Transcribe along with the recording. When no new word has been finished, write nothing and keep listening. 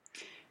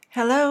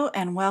Hello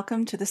and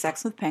welcome to the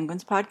Sex with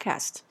Penguins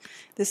podcast.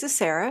 This is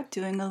Sarah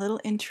doing a little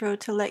intro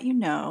to let you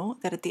know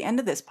that at the end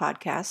of this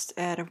podcast,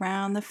 at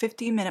around the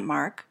 50-minute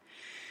mark,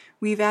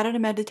 we've added a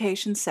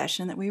meditation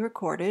session that we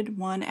recorded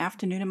one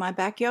afternoon in my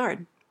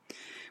backyard.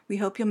 We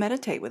hope you'll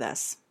meditate with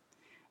us.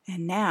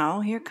 And now,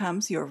 here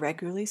comes your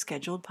regularly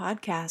scheduled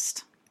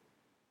podcast.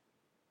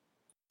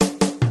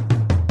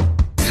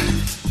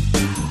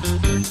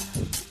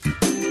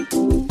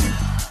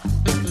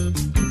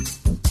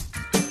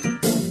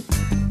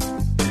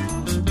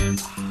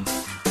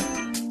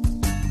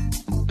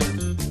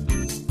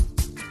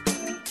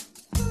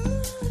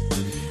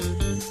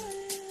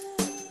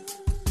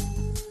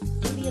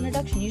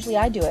 Usually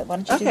I do it. Why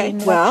don't you do the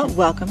introduction? Well,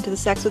 welcome to the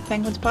Sex with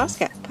Penguins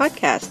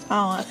podcast.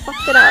 Oh, I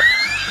fucked it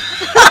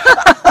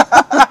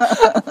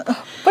up.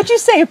 What'd you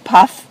say,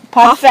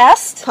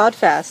 Podfest?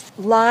 Podfest.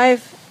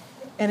 Live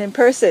and in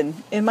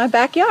person in my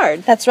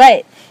backyard. That's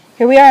right.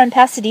 Here we are in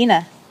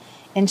Pasadena,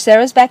 in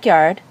Sarah's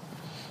backyard,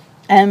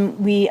 and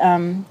we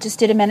just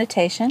did a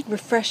meditation. We're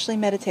freshly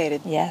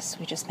meditated. Yes,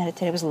 we just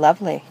meditated. It was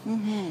lovely.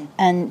 Mm-hmm.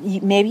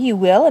 And maybe you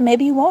will, and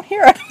maybe you won't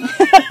hear it.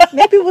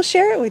 Maybe we'll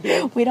share it with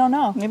you. We don't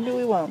know. Maybe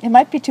we won't. It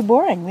might be too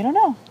boring. We don't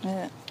know.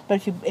 Yeah. But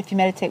if you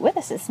meditate with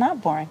us, it's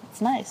not boring. It's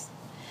nice.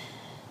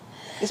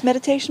 Is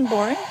meditation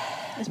boring?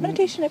 Is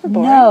meditation ever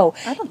boring? No.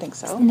 I don't think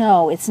so.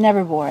 No, it's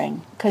never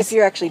boring. If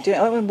you're actually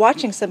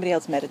watching somebody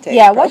else meditate.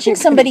 Yeah, watching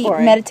somebody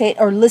meditate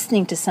or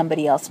listening to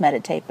somebody else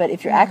meditate. But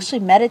if you're actually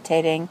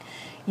meditating,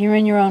 you're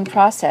in your own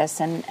process,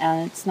 and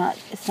it's not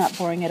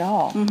boring at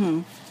all.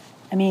 Mm-hmm.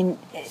 I mean,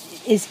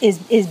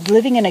 is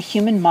living in a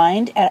human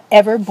mind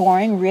ever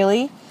boring,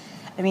 really?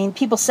 I mean,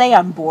 people say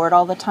I'm bored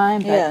all the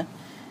time, but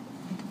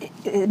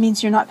it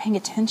means you're not paying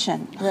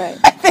attention. Right.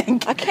 I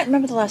think. I can't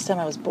remember the last time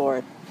I was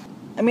bored.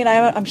 I mean,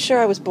 I'm sure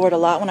I was bored a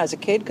lot when I was a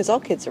kid, because all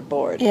kids are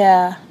bored.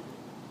 Yeah.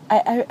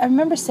 I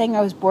remember saying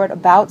I was bored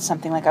about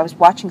something, like I was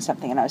watching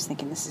something and I was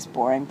thinking, this is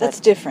boring. But that's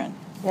different.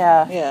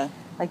 Yeah. Yeah.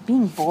 Like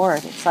being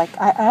bored, it's like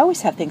I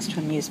always have things to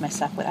amuse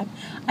myself with.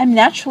 I'm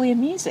naturally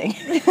amusing.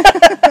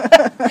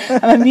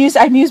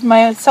 I amuse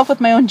myself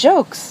with my own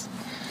jokes.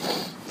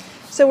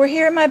 So we're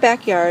here in my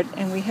backyard,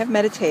 and we have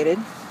meditated.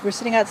 We're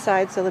sitting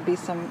outside, so there'll be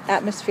some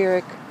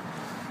atmospheric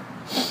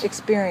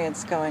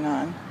experience going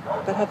on.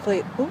 But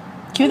hopefully...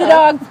 Cue the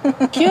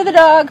dog! Cue the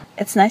dog!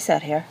 It's nice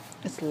out here.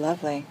 It's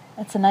lovely.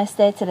 It's a nice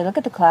day today. Look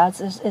at the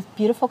clouds. It's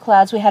beautiful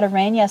clouds. We had a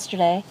rain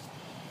yesterday,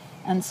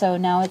 and so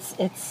now it's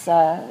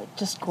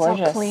just gorgeous.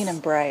 It's all clean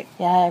and bright.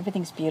 Yeah,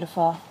 everything's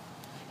beautiful.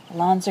 The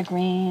lawns are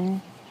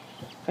green.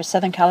 For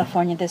Southern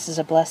California, this is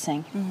a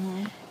blessing.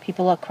 Mm-hmm.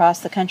 People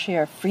across the country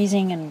are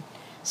freezing and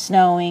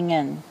snowing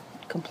and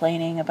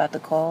complaining about the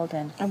cold.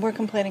 And we're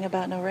complaining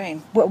about no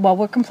rain.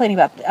 We're complaining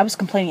about... I was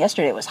complaining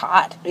yesterday. It was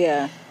hot.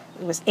 Yeah.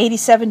 It was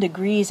 87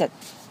 degrees at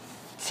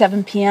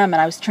 7 p.m.,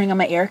 and I was turning on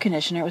my air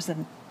conditioner. It was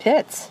in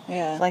pits.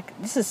 Yeah. It's like,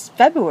 this is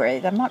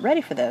February. I'm not ready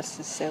for this.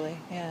 This is silly,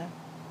 yeah.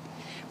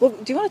 Well,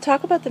 do you want to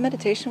talk about the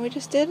meditation we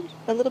just did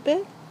a little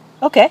bit?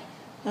 Okay.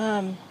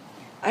 I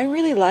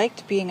really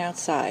liked being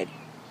outside.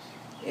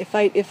 If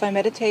I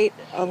meditate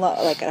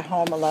like at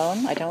home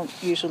alone, I don't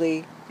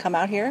usually come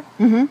out here.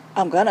 Mm-hmm.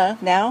 I'm gonna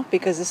now,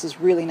 because this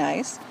is really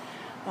nice.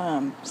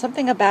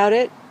 Something about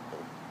it,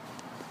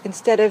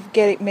 instead of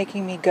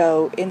making me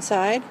go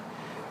inside,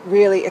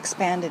 really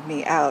expanded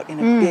me out in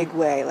a big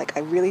way. Like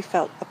I really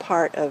felt a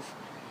part of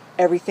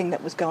everything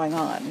that was going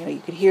on. You know,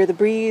 you could hear the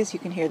breeze, you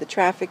can hear the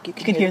traffic, you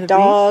can hear the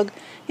dog. Breeze?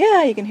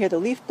 Yeah, you can hear the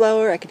leaf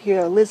blower. I could hear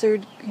a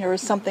lizard, or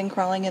something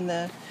crawling in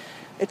the...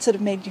 It sort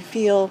of made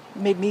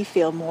me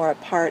feel more a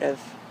part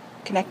of,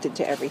 connected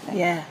to everything.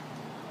 Yeah.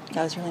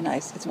 That was really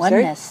nice. It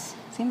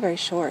seemed very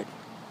short,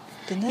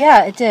 didn't it?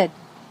 Yeah, it did.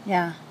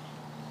 Yeah.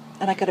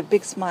 And I got a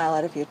big smile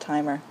out of your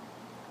timer.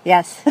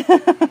 Yes.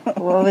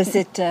 What was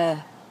it? The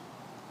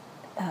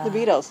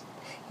Beatles.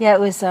 Yeah, it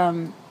was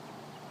from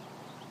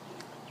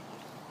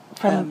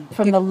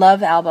the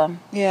Love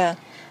album. Yeah.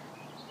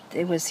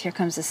 It was Here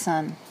Comes the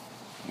Sun.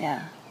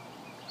 Yeah.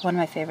 One of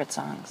my favorite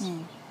songs.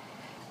 Mm.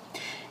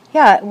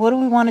 Yeah, what do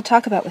we want to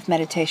talk about with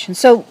meditation?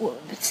 So,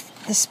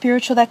 the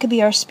spiritual, that could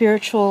be our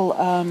spiritual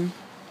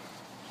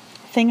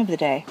thing of the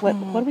day. What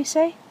do we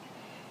say?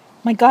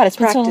 My God, it's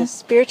practice. Been so long.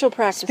 Spiritual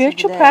practice.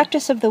 Spiritual of the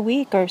practice of the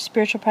week, or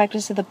spiritual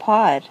practice of the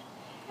pod,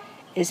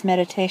 is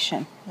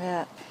meditation.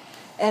 Yeah.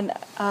 And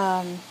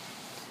I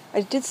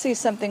did see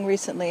something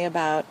recently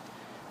about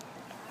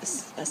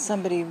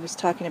somebody was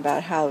talking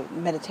about how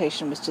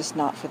meditation was just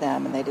not for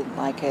them, and they didn't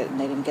like it, and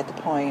they didn't get the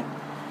point.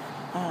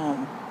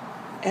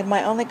 And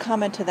my only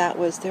comment to that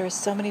was, there are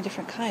so many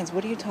different kinds.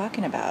 What are you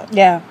talking about?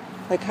 Yeah.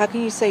 Like, how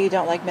can you say you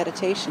don't like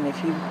meditation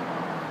if you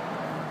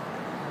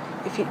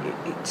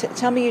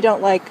tell me you don't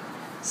like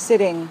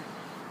sitting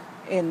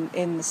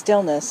in the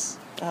stillness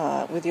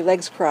with your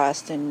legs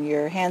crossed and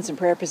your hands in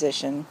prayer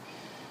position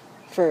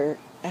for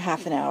a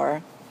half an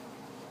hour,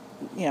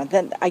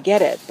 then I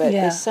get it. But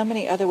there's so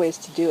many other ways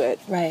to do it.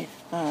 Right.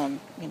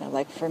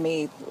 Like for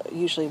me,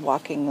 usually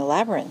walking the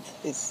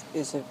labyrinth is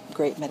a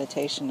great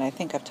meditation. I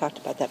think I've talked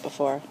about that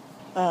before.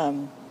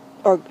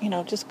 or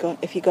just go,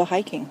 if you go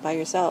hiking by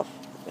yourself,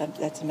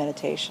 that's a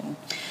meditation.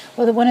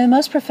 Well, one of the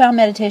most profound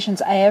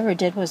meditations I ever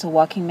did was a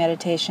walking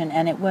meditation,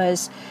 and it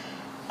was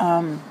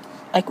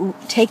like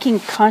taking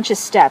conscious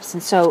steps.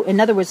 And so, in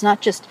other words,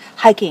 not just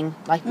hiking,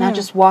 like not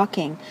just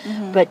walking,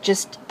 but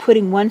just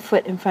putting one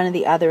foot in front of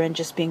the other and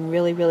just being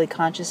really, really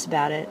conscious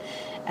about it.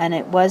 And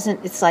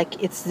it's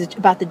like it's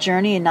about the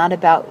journey and not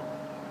about,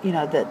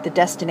 the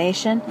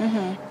destination.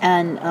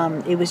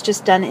 And it was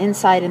just done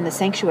inside in the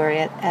sanctuary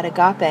at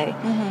Agape.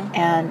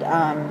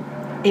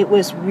 And it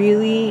was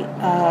really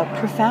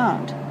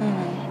profound.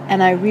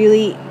 And I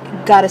really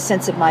got a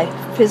sense of my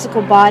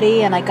physical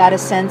body, and I got a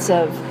sense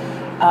of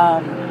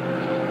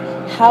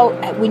how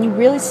when you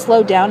really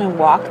slow down and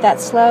walk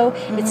that slow,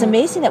 it's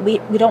amazing that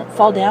we don't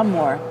fall down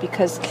more,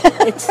 because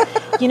it's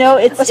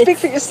it's speak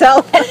for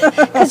yourself.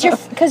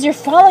 because you're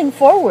falling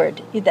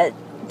forward. That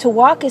to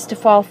walk is to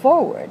fall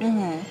forward.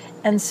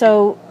 And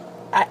so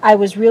I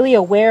was really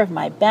aware of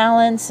my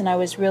balance, and I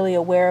was really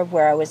aware of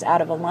where I was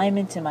out of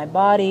alignment in my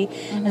body.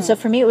 And so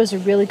for me, it was a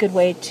really good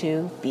way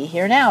to be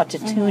here now, to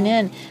tune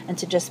in and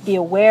to just be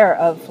aware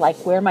of like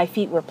where my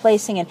feet were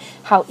placing and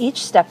how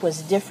each step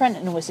was different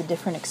and was a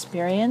different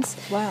experience.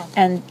 Wow.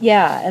 And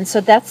and so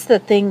that's the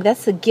thing,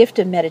 that's the gift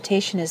of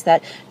meditation, is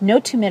that no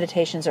two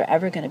meditations are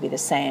ever going to be the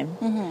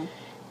same.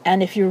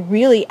 And if you're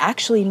really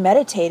actually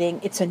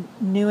meditating, it's a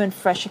new and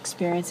fresh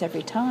experience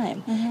every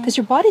time, because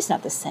your body's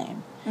not the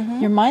same.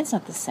 Your mind's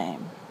not the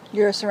same.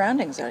 Your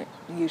surroundings are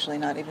usually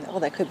not even. Oh,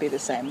 that could be the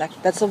same.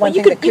 That's the one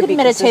thing that could be You can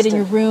meditate consistent in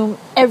your room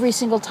every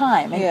single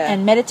time,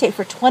 and meditate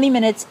for 20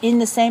 minutes in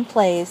the same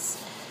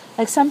place.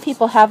 Like some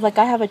people have, like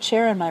I have a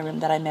chair in my room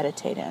that I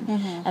meditate in,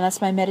 and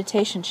that's my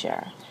meditation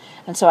chair.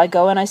 And so I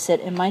go and I sit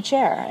in my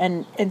chair,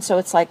 and so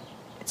it's like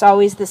it's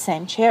always the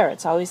same chair.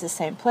 It's always the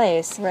same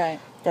place.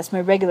 Right. That's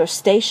my regular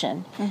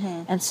station.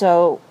 And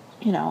so,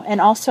 and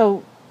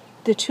also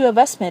the two of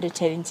us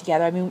meditating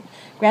together. I mean,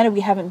 granted, we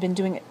haven't been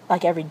doing it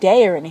like every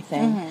day or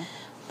anything,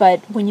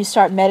 but when you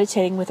start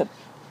meditating with a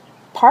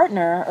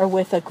partner or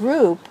with a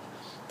group,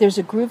 there's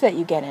a groove that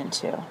you get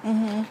into.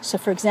 So,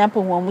 for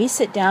example, when we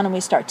sit down and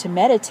we start to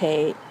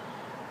meditate,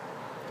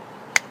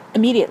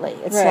 immediately,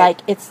 it's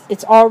like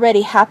it's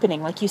already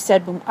happening. Like you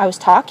said, when I was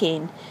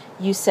talking,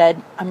 you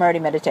said, I'm already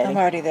meditating. I'm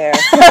already there.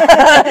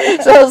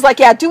 So I was like,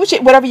 do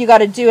whatever you got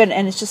to do,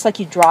 and it's just like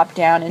you drop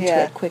down into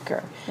it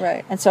quicker.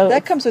 Right. And so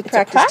that comes with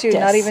practice too,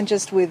 not even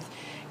just with,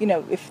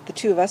 if the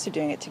two of us are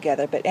doing it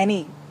together, but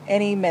any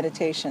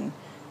meditation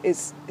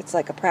it's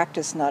like a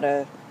practice, not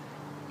a,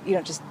 you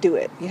don't just do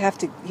it. You have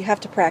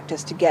to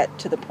practice to get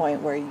to the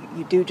point where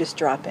you do just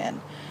drop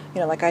in.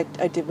 Like I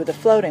did with the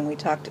floating. We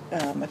talked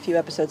a few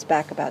episodes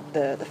back about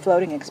the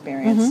floating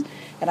experience,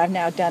 and I've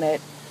now done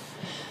it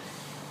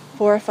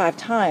 4 or 5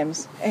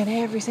 times, and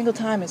every single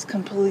time is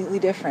completely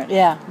different.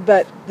 Yeah.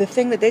 But the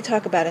thing that they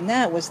talk about in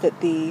that was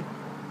that they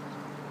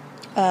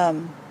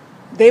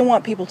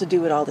want people to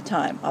do it all the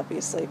time,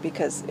 obviously,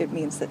 because it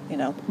means that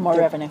more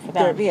revenue for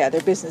them.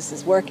 Their business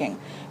is working.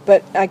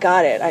 But I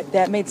got it.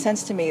 That made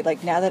sense to me.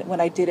 Like now that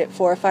when I did it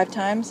 4 or 5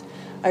 times,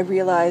 I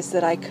realized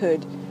that I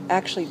could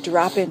actually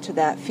drop into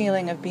that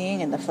feeling of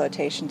being in the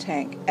flotation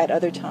tank at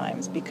other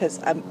times,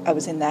 because I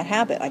was in that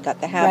habit. I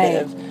got the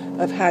habit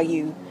of how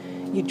you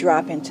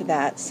drop into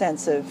that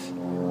sense of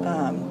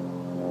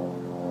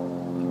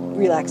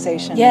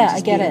relaxation. Yeah, and just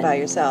I get being it. By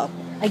yourself.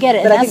 I get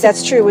it. But I think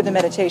that's true with the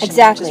meditation.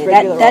 Exactly. Just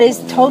regular That is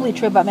totally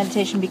true about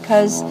meditation,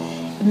 because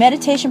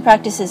meditation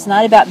practice is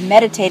not about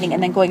meditating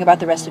and then going about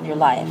the rest of your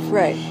life.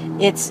 Right.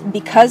 It's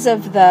because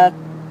of the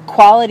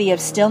quality of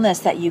stillness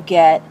that you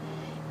get,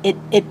 it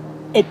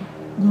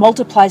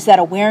multiplies that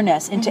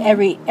awareness into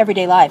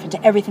everyday life,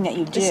 into everything that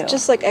you do. It's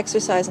just like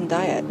exercise and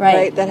diet,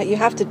 right? That you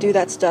have to do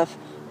that stuff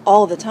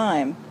all the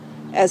time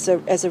as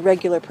a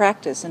regular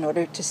practice in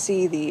order to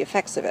see the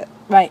effects of it.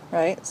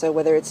 Right? So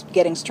whether it's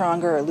getting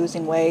stronger or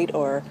losing weight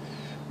or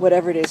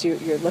whatever it is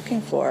you're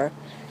looking for,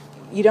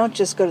 you don't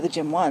just go to the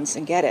gym once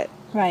and get it.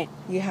 Right.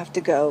 You have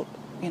to go,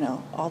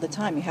 all the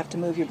time. You have to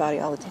move your body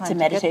all the time. It's a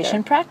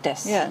meditation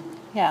practice. Yeah.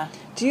 Yeah.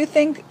 Do you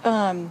think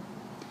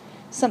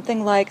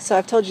something like, so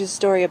I've told you the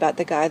story about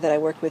the guy that I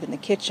worked with in the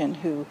kitchen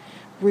who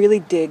really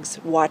digs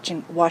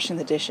washing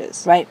the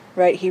dishes.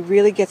 Right. He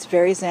really gets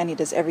very zen. He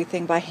does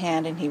everything by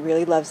hand, and he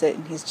really loves it,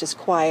 and he's just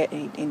quiet.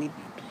 And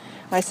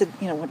I said,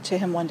 to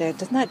him one day,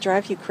 doesn't that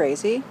drive you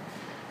crazy?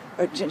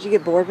 Or did you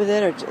get bored with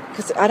it? Or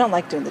because I don't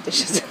like doing the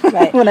dishes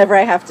whenever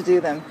I have to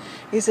do them.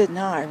 He said,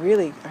 no, I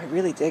really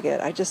dig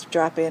it. I just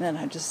drop in,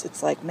 and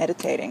it's like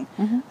meditating.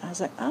 I was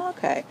like, oh,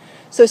 okay.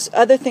 So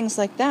other things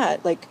like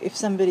that, like if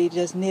somebody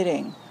does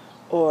knitting,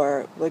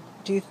 or like,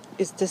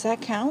 does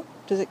that count?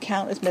 Does it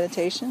count as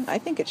meditation? I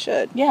think it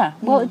should. Yeah.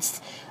 Well, it's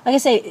like I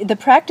say, the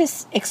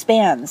practice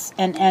expands,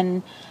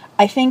 and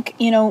I think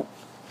the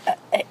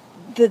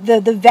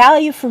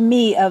value for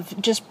me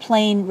of just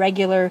plain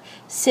regular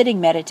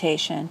sitting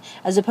meditation,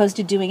 as opposed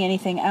to doing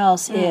anything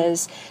else,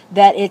 is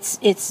that it's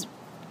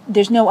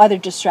there's no other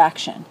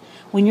distraction.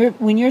 When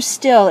you're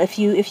still, if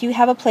you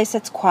have a place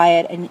that's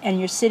quiet and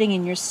you're sitting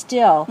and you're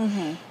still,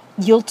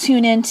 you'll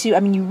tune into, I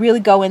mean, you really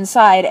go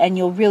inside and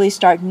you'll really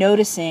start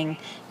noticing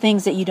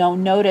things that you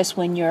don't notice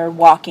when you're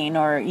walking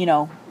or,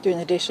 doing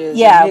the dishes,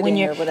 yeah, or knitting when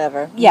you're, or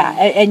whatever. Yeah,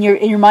 and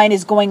your mind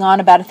is going on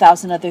about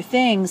 1,000 other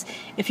things.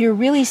 If you're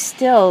really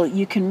still,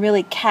 you can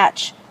really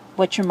catch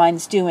what your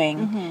mind's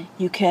doing.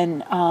 You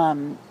can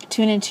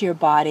tune into your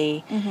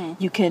body.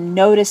 You can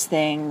notice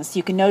things.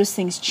 You can notice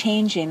things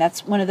changing.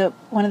 That's one of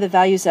the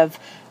values of,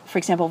 for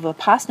example,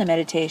 Vipassana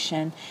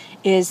meditation,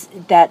 is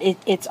that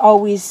it's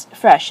always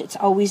fresh. It's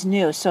always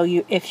new. So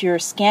if you're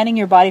scanning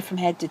your body from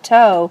head to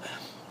toe,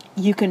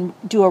 you can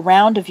do a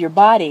round of your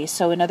body.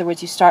 So in other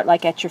words, you start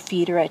like at your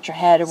feet or at your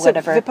head or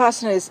whatever. So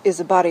Vipassana is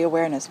a body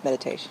awareness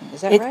meditation.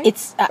 Is that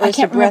right? I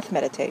can't breath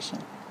meditation.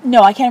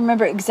 No, I can't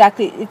remember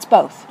exactly. It's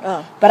both.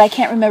 Oh. But I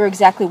can't remember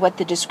exactly what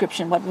the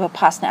description, what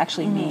Vipassana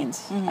actually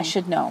means. I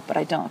should know, but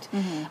I don't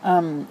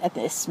at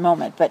this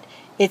moment. But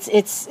it's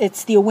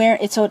an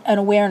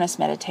awareness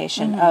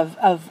meditation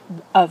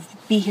of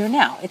be here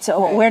now. It's an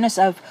awareness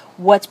of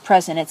what's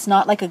present. It's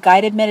not like a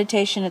guided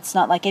meditation. It's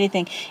not like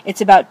anything.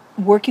 It's about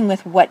working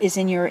with what is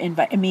in your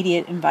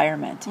immediate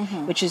environment,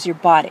 which is your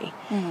body.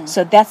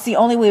 So that's the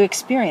only way we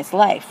experience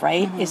life,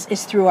 right?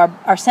 Is through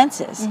our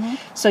senses.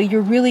 So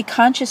you're really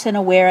conscious and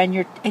aware, and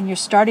you're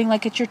starting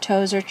like at your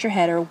toes or at your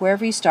head or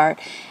wherever you start,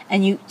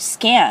 and you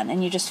scan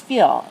and you just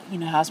feel,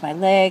 how's my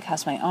leg,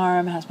 how's my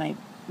arm, how's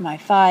my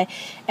thigh,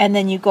 and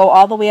then you go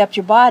all the way up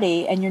your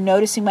body and you're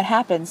noticing what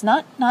happens,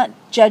 not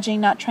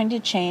judging, not trying to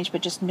change,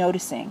 but just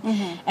noticing.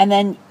 And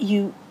then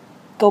you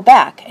go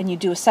back and you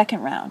do a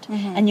second round,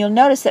 and you'll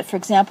notice that, for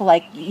example,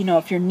 like,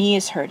 if your knee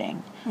is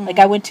hurting, like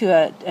I went to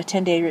a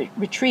 10-day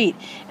retreat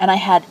and I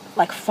had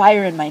like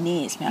fire in my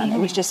knees, man. It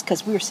was just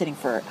because we were sitting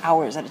for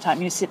hours at a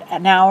time. You sit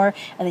an hour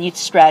and then you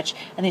stretch,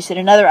 and then you sit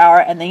another hour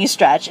and then you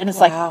stretch, and it's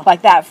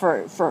like that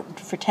for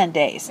 10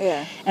 days.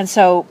 Yeah. And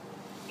so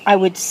I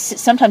would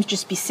sometimes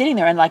just be sitting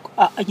there and like,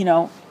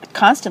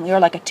 constantly, or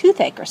like a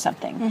toothache or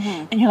something.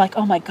 And you're like,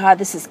 oh my God,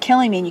 this is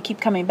killing me. And you keep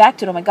coming back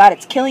to it. Oh my God,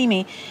 it's killing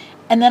me.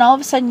 And then all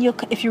of a sudden,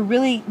 if you're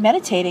really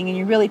meditating and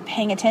you're really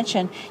paying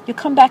attention, you'll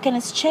come back and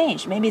it's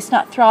changed. Maybe it's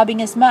not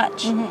throbbing as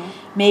much.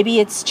 Maybe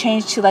it's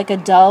changed to like a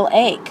dull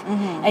ache.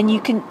 And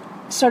you can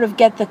sort of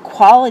get the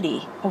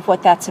quality of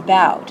what that's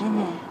about.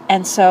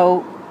 And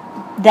so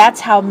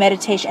that's how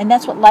meditation, and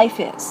that's what life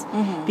is.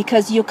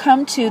 Because you'll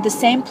come to the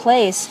same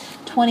place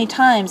 20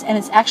 times and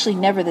it's actually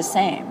never the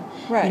same.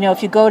 Right.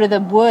 If you go to the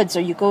woods,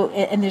 or you go,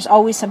 and there's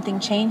always something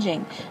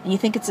changing, and you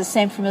think it's the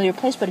same familiar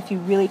place, but if you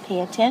really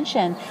pay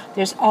attention,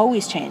 there's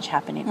always change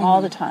happening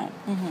all the time.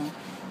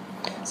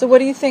 So what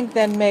do you think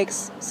then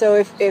makes, so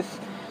if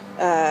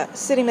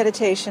sitting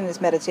meditation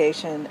is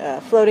meditation,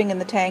 floating in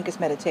the tank is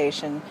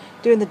meditation,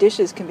 doing the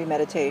dishes can be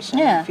meditation,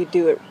 if you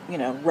do it,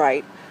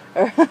 right.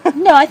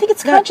 No, I think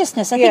it's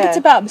consciousness. I think it's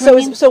about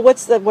bringing... So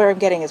what's where I'm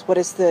getting is, what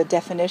is the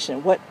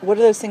definition? What do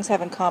those things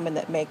have in common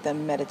that make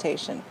them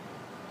meditation?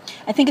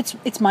 I think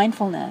it's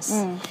mindfulness.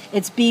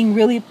 It's being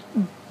really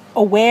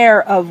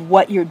aware of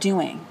what you're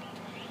doing,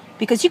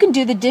 because you can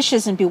do the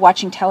dishes and be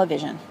watching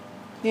television.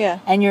 Yeah.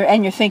 And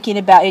you're thinking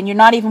about, and you're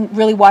not even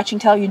really watching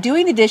television. You're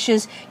doing the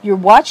dishes. You're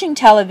watching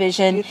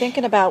television. You're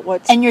thinking about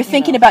what's... And you're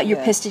thinking about you're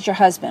pissed at your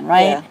husband,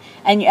 right?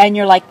 Yeah. And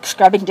you're like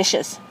scrubbing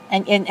dishes.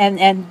 And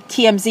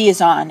TMZ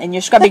is on, and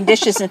you're scrubbing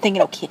dishes and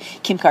thinking,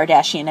 Kim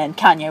Kardashian and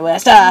Kanye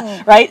West,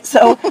 right?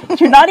 So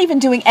you're not even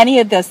doing any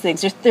of those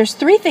things. There's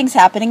 3 things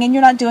happening, and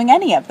you're not doing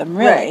any of them,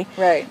 really.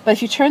 Right. But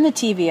if you turn the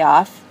TV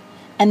off,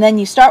 and then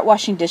you start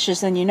washing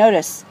dishes, then you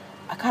notice,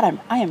 oh God,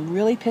 I am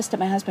really pissed at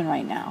my husband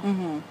right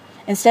now.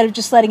 Instead of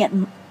just letting it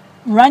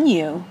run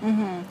you,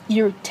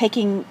 you're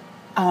taking...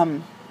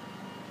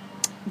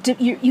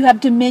 you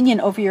have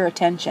dominion over your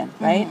attention,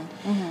 right?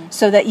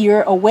 So that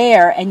you're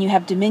aware and you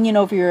have dominion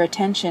over your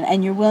attention,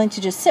 and you're willing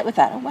to just sit with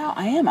that. Oh, wow,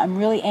 I'm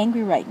really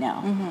angry right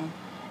now.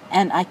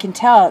 And I can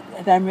tell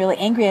that I'm really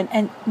angry,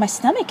 and my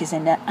stomach is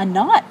in a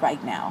knot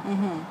right now.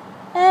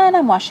 And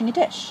I'm washing a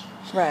dish.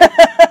 Right.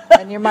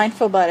 And you're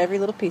mindful about every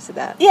little piece of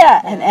that.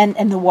 Yeah.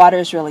 And the water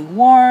is really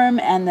warm,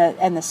 and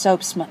the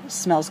soap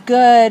smells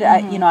good.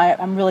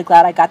 I'm really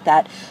glad I got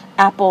that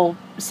apple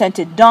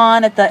scented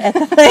Dawn at the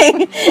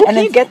thing. And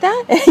then you get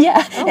that?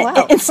 Yeah. Oh,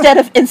 wow.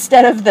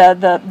 Instead of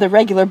the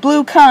regular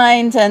blue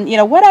kind, and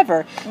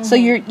whatever. So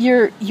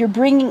you're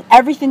bringing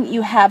everything that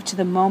you have to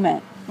the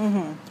moment,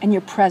 and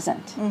you're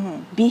present.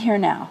 Be here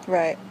now.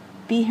 Right.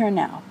 Be here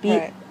now.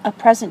 Be a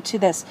present to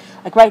this.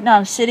 Like right now,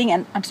 I'm sitting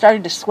and I'm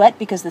starting to sweat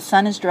because the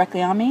sun is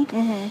directly on me.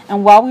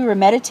 And while we were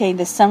meditating,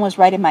 the sun was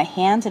right in my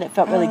hands, and it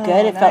felt really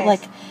good. It felt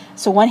like,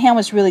 so one hand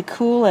was really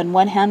cool and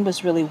one hand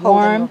was really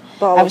warm.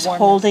 I was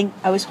holding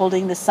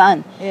the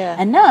sun. Yeah.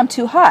 And now I'm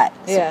too hot.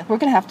 So yeah. We're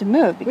gonna have to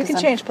move. We can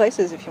change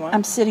places if you want.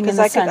 I'm sitting in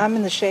the sun. I'm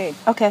in the shade.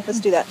 Okay.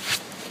 Let's do that.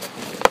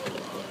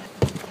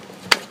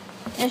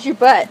 There's your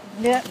butt.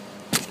 Yeah.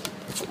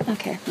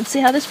 Okay. Let's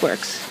see how this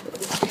works.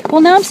 Well,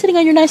 now I'm sitting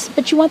on your nice,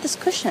 but you want this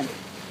cushion.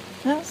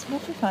 No, we'll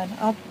be fine.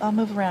 I'll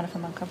move around if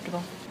I'm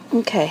uncomfortable.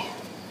 Okay.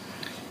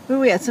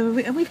 Oh yeah, so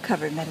we've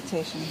covered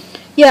meditation.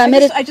 Yeah,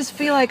 I just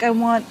feel like I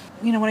want,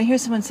 when I hear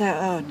someone say,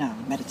 "Oh no,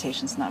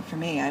 meditation's not for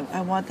me,"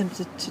 I want them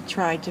to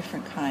try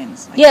different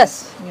kinds.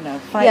 Yes.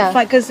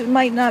 Because it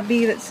might not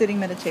be that sitting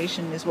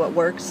meditation is what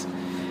works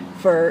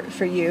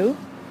for you.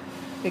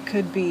 It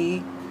could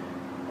be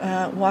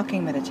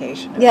walking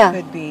meditation. It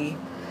could be.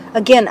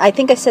 Again, I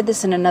think I said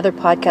this in another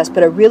podcast,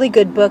 but a really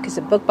good book is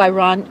a book by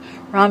Ram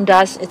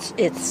Dass.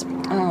 It's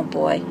oh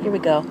boy, here we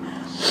go.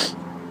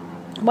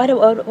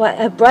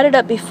 I brought it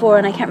up before,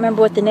 and I can't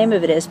remember what the name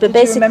of it is. But Did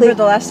basically, you remember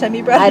the last time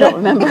you brought it? I don't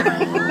remember.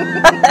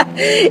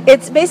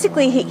 It's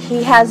basically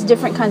he has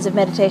different kinds of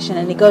meditation,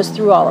 and he goes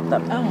through all of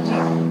them.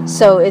 Oh, neat.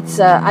 So it's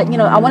I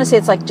want to say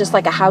it's like just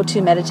like a how-to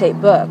meditate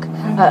book.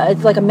 Mm-hmm.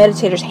 It's like a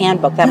meditator's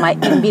handbook. That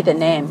might even be the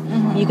name.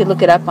 Mm-hmm. You could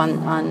look it up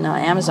on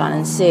Amazon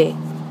and see.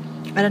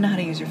 I don't know how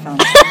to use your phone.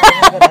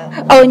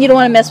 Oh, and you don't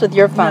want to mess with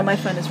your phone. No, my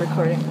phone is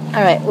recording.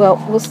 All right. Well,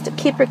 we'll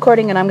keep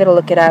recording, and I'm going to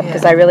look it up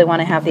because I really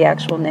want to have the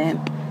actual name.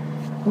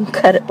 We'll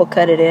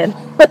cut it in.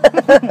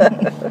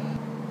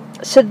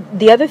 So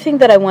the other thing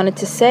that I wanted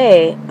to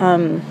say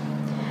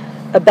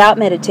about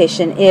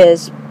meditation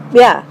is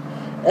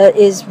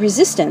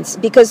resistance,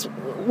 because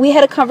we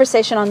had a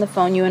conversation on the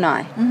phone, you and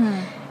I.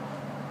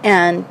 Mm-hmm.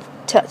 And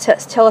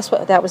tell us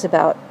what that was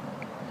about.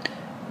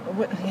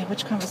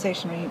 Which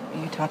conversation are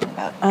you talking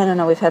about? I don't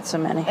know. We've had so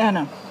many. I don't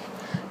know.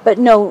 But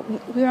no,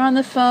 we were on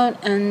the phone,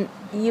 and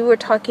you were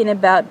talking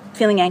about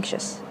feeling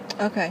anxious.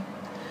 Okay.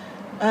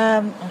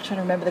 I'm trying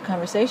to remember the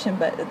conversation,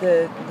 but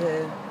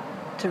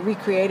to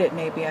recreate it,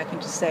 maybe I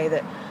can just say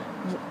that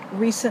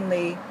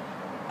recently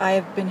I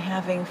have been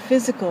having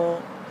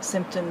physical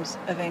symptoms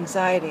of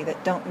anxiety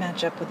that don't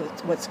match up with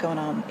what's going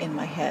on in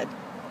my head.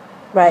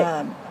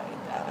 Right.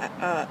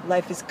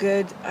 Life is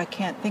good. I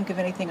can't think of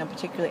anything I'm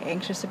particularly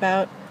anxious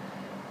about.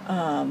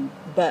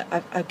 But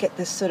I get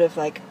this sort of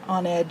like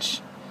on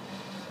edge,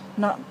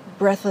 not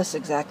breathless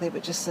exactly,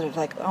 but just sort of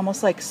like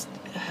almost like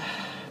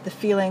the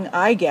feeling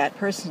I get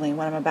personally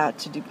when I'm about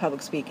to do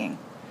public speaking,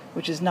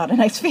 which is not a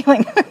nice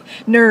feeling.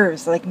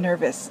 Nerves, like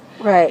nervous.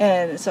 Right.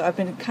 And so I've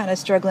been kind of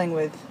struggling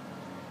with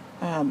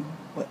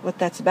what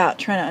that's about,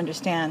 trying to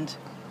understand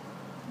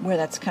where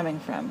that's coming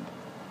from.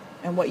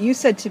 And what you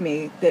said to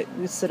me that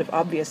was sort of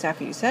obvious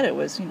after you said it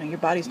was, your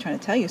body's trying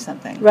to tell you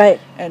something. Right.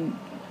 And,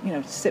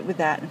 sit with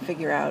that and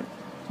figure out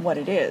what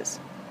it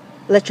is.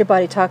 Let your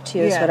body talk to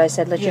you is what I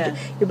said.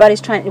 Your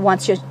body's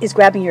is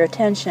grabbing your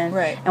attention,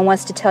 right, and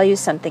wants to tell you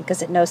something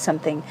because it knows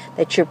something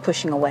that you're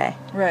pushing away.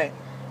 Right.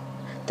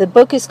 The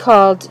book is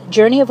called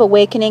Journey of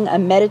Awakening, a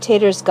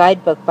Meditator's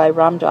Guidebook by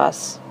Ram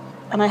Dass.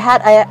 And I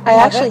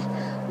actually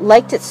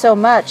liked it so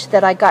much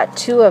that I got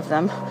 2 of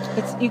them.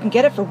 You can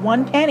get it for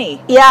 1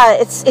 penny.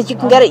 Yeah, you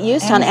can get it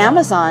used on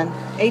Amazon.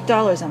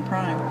 $8 on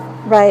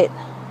Prime. Right.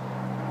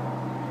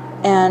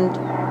 And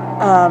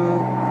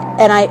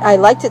I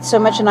liked it so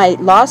much, and I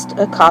lost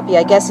a copy,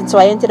 I guess, and so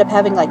I ended up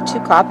having like 2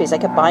 copies. I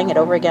kept buying it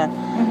over again.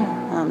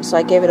 Mm-hmm. So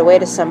I gave it away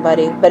to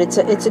somebody. But it's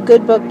a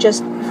good book,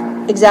 just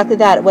exactly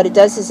that. What it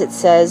does is it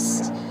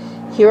says,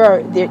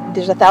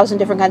 there's 1,000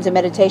 different kinds of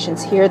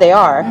meditations. Here they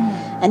are.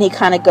 Mm-hmm. And he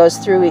kind of goes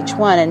through each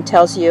one and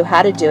tells you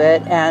how to do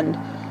it and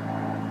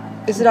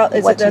are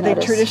they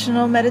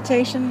traditional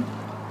meditation?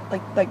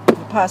 Like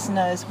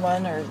Vipassana is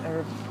one,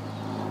 or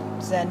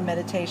Zen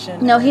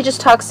meditation? No, he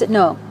just talks.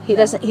 He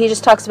doesn't. He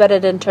just talks about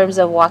it in terms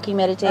of walking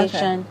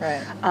meditation,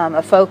 okay, right.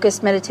 A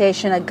focused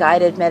meditation, a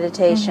guided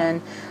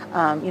meditation,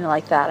 mm-hmm.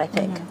 Like that. I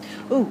think.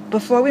 Mm-hmm. Ooh,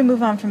 before we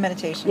move on from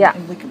meditation,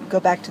 and we can go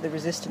back to the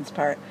resistance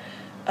part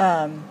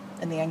and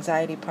the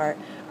anxiety part.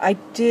 I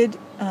did.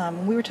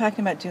 We were talking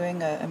about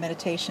doing a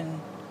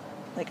meditation,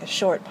 like a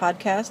short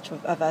podcast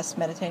of us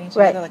meditating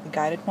together, right, like a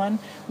guided one.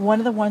 One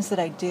of the ones that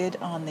I did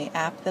on the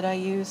app that I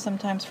use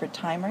sometimes for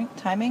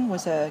timing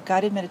was a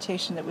guided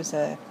meditation that was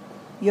a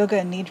yoga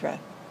and nidra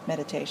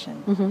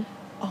meditation. Mm-hmm.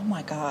 Oh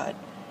my God.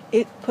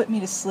 It put me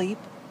to sleep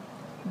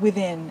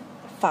within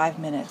 5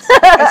 minutes.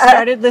 I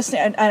started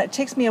listening, and it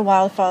takes me a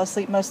while to fall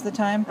asleep most of the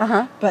time,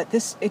 but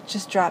it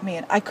just dropped me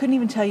in. I couldn't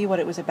even tell you what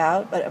it was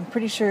about, but I'm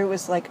pretty sure it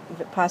was like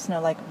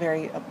Vipassana, like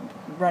very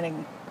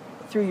running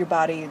through your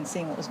body and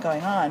seeing what was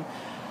going on.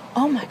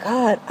 Oh my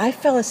God, I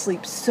fell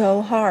asleep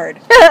so hard.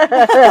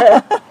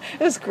 It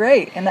was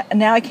great, and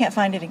now I can't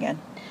find it again.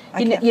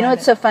 You know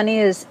what's so funny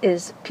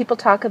is people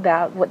talk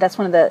about that's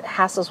one of the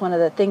hassles. One of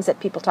the things that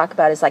people talk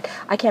about is like,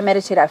 I can't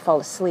meditate, I fall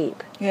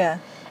asleep. Yeah,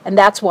 and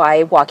that's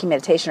why walking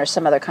meditation or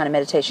some other kind of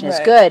meditation is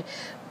good.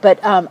 But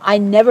I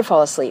never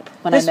fall asleep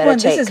when I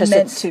meditate. This is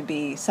meant to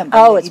be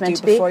something it's you meant do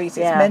to be? before you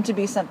sleep. It's meant to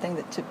be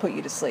something to put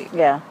you to sleep.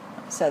 Yeah.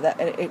 So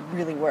that it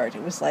really worked.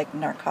 It was like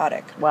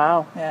narcotic.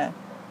 Wow. Yeah.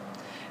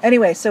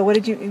 Anyway, so what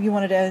did you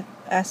wanted to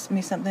ask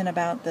me something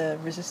about the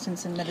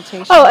resistance in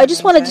meditation? Oh, I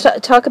just wanted to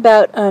talk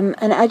about,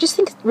 and I just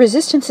think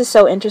resistance is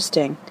so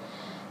interesting,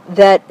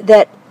 that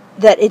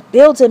it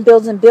builds and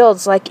builds and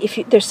builds. Like if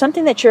there's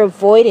something that you're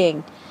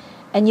avoiding,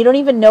 and you don't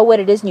even know what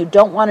it is, and you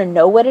don't want to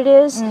know what it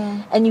is,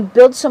 and you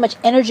build so much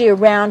energy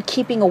around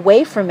keeping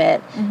away from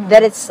it,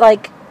 that it's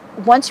like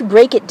once you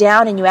break it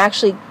down and you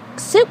actually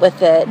sit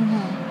with it,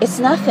 It's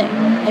nothing.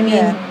 I mean,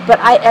 Yeah. but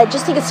I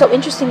just think it's so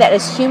interesting that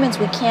as humans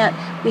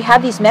we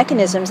have these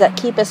mechanisms that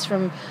keep us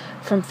from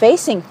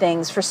facing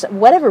things for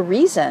whatever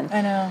reason.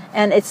 I know.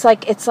 And it's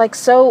like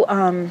so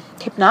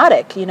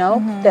hypnotic,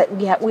 that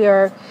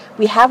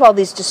we have all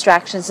these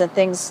distractions and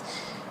things,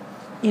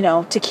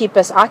 to keep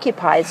us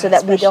occupied, so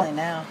that we Especially don't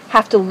now.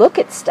 have to look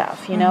at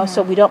stuff,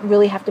 so we don't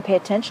really have to pay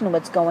attention to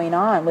what's going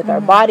on with our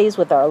bodies,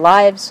 with our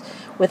lives,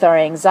 with our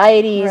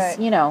anxieties.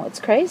 Right. It's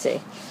crazy.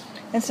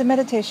 And so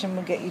meditation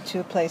will get you to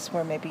a place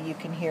where maybe you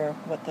can hear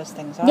what those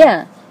things are.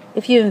 Yeah.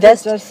 If you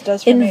does for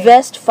me.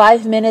 invest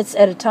 5 minutes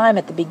at a time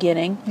at the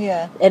beginning,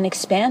 Yeah. and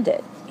expand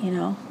it,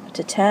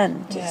 to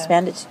 10, to Yeah.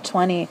 expand it to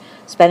 20,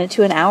 spend it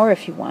to an hour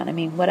if you want. I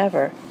mean,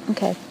 whatever.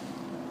 Okay.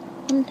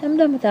 I'm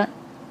done with that.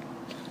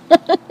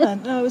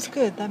 No, it was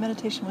good. That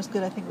meditation was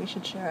good. I think we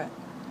should share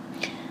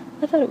it.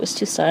 I thought it was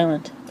too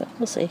silent, but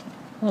we'll see.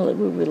 We'll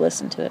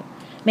listen to it.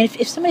 I mean,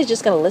 if somebody's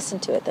just going to listen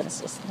to it, then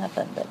it's just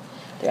nothing, but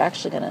they're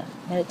actually going to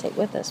meditate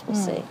with us. We'll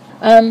see.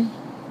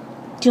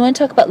 Do you want to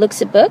talk about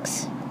Looks at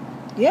Books?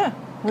 Yeah.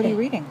 What are Okay. you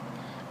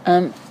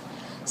reading?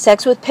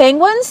 Sex with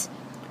Penguins?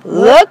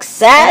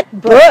 Looks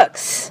at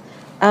Books.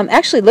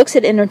 Actually, looks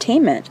at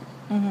entertainment.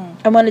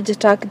 I wanted to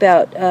talk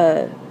about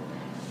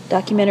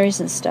documentaries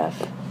and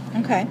stuff.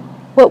 Okay.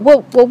 Well,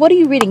 what are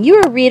you reading?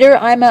 You're a reader.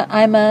 I'm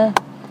a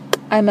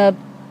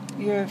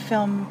You're a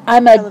film.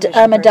 I'm television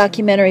a person.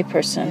 documentary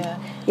person. Yeah.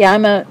 Yeah,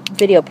 I'm a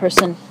video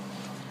person.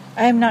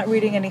 I am not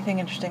reading anything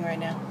interesting right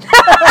now.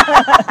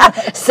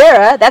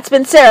 Sarah, that's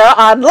been Sarah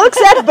on Looks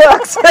at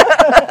Books.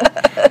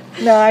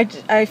 No, I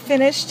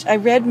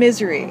read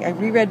Misery. I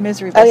reread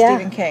Misery by Oh, yeah.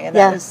 Stephen King, and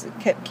Yeah. that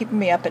kept keeping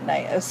me up at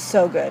night. It was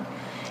so good.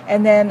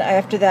 And then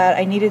after that,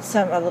 I needed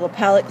a little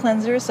palate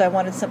cleanser, so I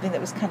wanted something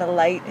that was kind of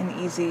light and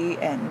easy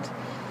and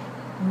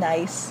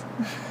nice.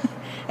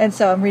 And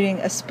so I'm reading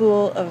A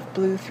Spool of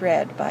Blue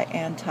Thread by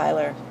Ann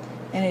Tyler,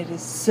 and it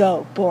is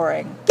so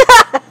boring.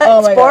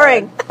 Oh my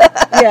boring.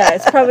 God. Yeah,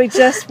 it's probably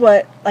just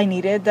what I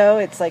needed, though.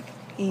 It's like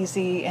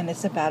easy, and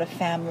it's about a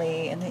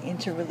family and the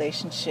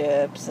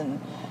interrelationships, and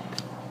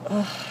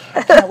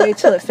I can't wait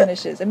till it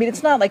finishes. I mean,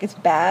 it's not like it's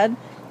bad,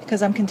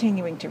 because I'm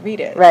continuing to read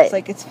it. Right. It's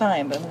like, it's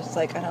fine, but I'm just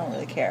like, I don't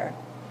really care.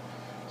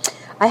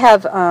 I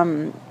have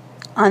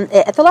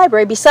at the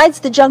library, besides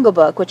the Jungle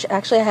Book, which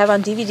actually I have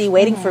on DVD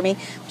waiting for me,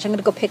 which I'm going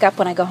to go pick up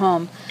when I go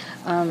home,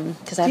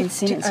 because I haven't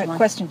seen it in so long.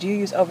 Question, do you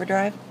use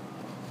Overdrive?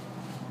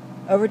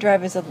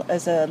 Overdrive is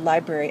a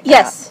library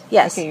Yes, app.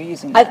 yes. Okay, you're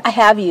using that. I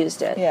have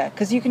used it. Yeah,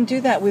 because you can do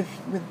that with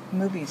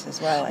movies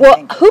as well, I Well,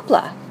 think.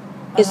 Hoopla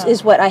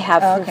is what I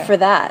have Oh, okay. for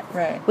that,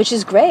 Right. which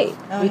is great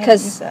I haven't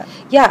because used that.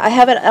 yeah, I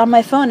have it on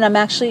my phone, and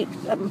I'm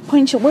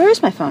pointing to where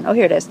is my phone? Oh,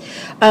 here it is.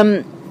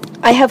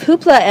 I have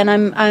Hoopla, and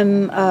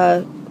I'm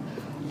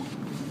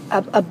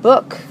a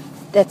book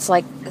that's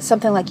like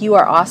something like You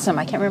Are Awesome.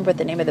 I can't remember what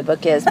the name of the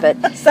book is, but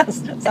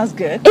sounds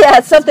good. yeah,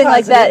 it's something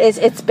like positive.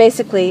 that. It's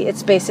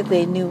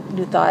basically a new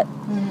thought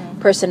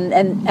person,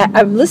 and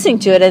I'm listening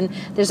to it, and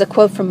there's a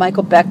quote from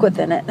Michael Beckwith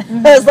in it.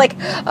 I was like,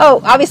 oh,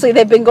 obviously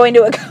they've been going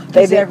to a.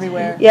 He's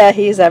everywhere. Yeah,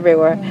 he's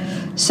everywhere.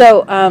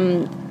 So,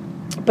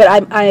 but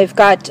I've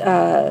got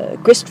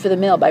Grist for the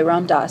Mill by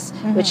Ram Dass,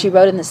 which he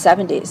wrote in the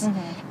 70s,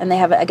 and they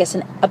have, I guess,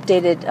 an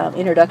updated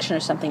introduction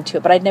or something to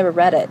it. But I'd never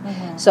read it,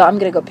 so I'm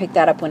going to go pick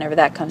that up whenever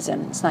that comes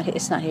in. It's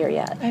not here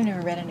yet. I've never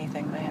read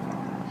anything by him.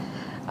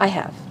 I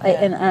have, Yeah.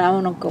 and I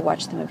want to go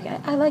watch the movie.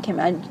 I like him.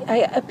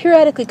 I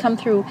periodically come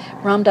through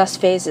Ram Dass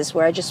phases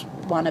where I just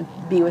want to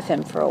be with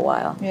him for a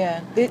while.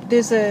 Yeah, he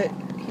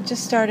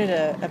just started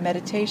a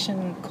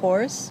meditation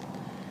course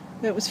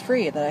that was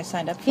free that I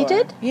signed up for. He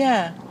did?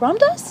 Yeah, Ram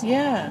Dass?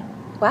 yeah.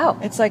 Wow.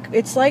 It's like the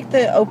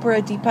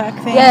Oprah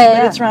Deepak thing, Yeah, but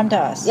yeah. it's Ram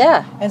Dass.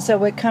 Yeah. And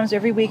so it comes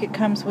every week. It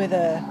comes with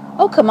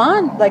Oh, come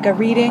on. like a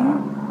reading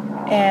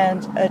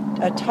and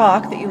a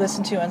talk that you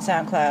listen to on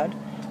SoundCloud,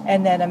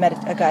 and then a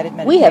guided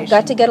meditation. We have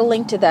got to get a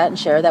link to that and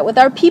share that with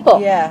our people.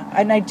 Yeah,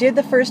 and I did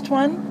the first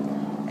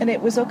one, and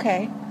it was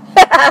okay.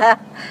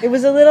 It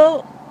was a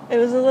little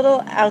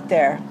out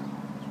there.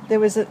 It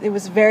was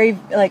very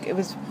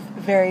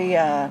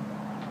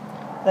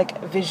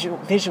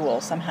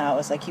visual somehow. It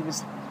was like he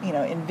was,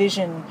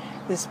 envision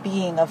this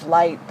being of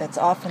light that's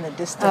off in the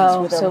distance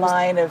with so a it was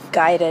line of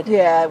guided.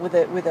 Yeah, with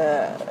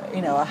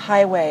a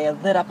highway, a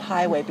lit up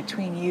highway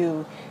between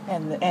you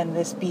and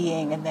this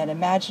being, and then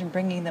imagine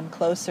bringing them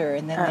closer,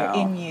 and then they're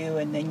in you,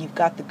 and then you've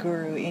got the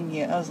guru in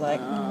you. I was like,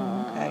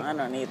 okay. I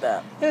don't need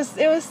that.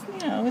 It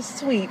was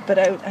sweet, but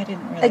I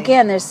didn't really.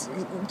 Again,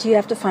 do you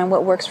have to find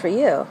what works for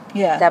you?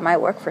 Yeah. That might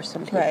work for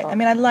some people. Right. I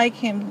mean, I like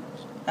him.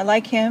 I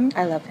love him.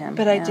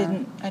 But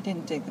yeah. I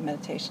didn't dig the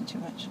meditation too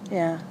much.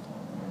 Yeah.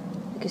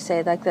 Like you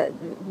say, like the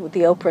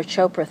Oprah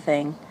Chopra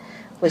thing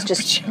was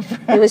just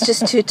Chopra. it was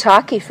just too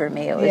talky for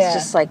me. It was Yeah.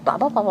 just like blah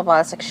blah blah blah blah.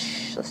 It's like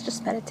shh, let's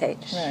just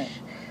meditate. Shh. Right.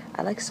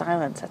 I like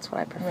silence. That's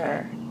what I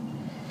prefer.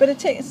 But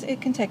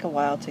it can take a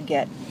while to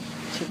get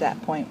to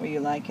that point where you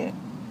like it.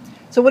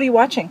 So what are you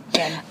watching,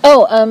 Jen?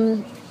 Oh,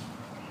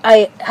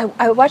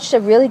 I watched a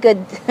really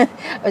good. I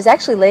was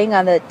actually laying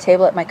on the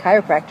table at my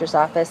chiropractor's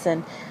office,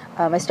 and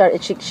I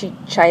started. She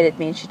chided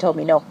me and she told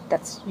me, "No,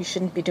 you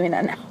shouldn't be doing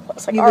that now." I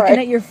was like, You "All looking right."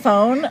 at your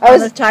phone? I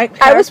was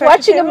chiropractor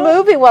watching a table?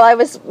 movie while I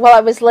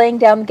was laying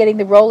down getting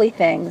the rolly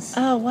things.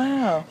 Oh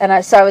wow! And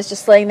I was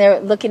just laying there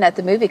looking at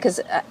the movie because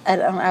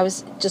I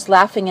was just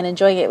laughing and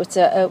enjoying it.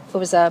 It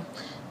was a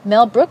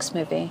Mel Brooks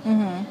movie,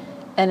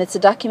 and it's a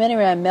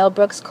documentary on Mel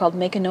Brooks called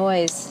 "Make a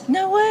Noise."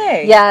 No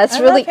way! Yeah, it's I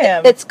really love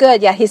him. it's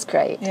good. Yeah, he's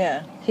great.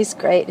 Yeah. He's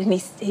great, and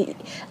he.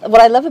 What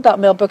I love about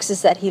Mel Brooks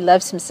is that he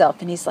loves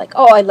himself, and he's like,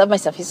 "Oh, I love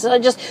myself." He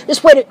says,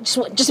 "Just wait,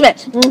 just a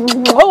minute.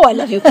 Oh, I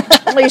love you.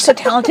 Oh, you're so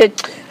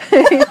talented."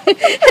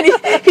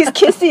 And he's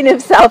kissing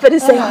himself, and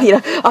he's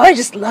saying, "Oh, I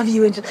just love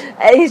you," and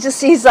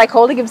he's like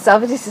holding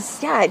himself, and he says,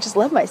 "Yeah, I just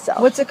love myself."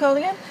 What's it called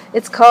again?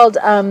 It's called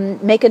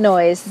Make a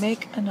Noise.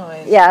 Make a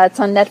Noise. Yeah, it's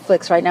on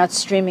Netflix right now. It's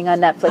streaming on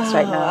Netflix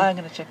right now. I'm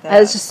gonna check that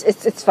out.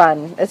 It's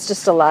fun. It's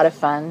just a lot of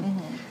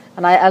fun.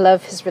 And I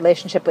love his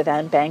relationship with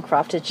Anne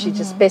Bancroft. And she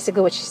just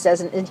basically what she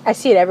says, and I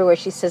see it everywhere.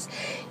 She says,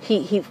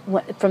 he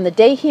from the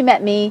day he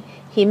met me,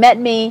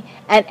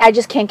 and I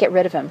just can't get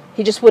rid of him.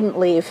 He just wouldn't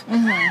leave.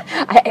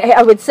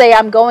 I would say,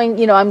 I'm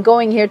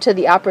going here to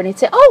the opera, and he'd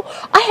say,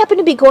 "Oh, I happen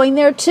to be going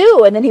there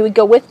too." And then he would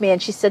go with me,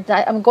 and she said,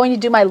 "I'm going to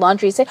do my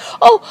laundry." He'd say,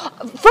 "Oh,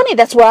 funny,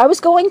 that's where I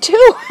was going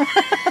too."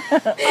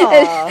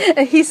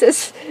 and he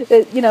says,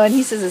 and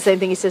he says the same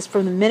thing. He says,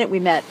 from the minute we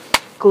met,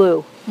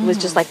 glue. It was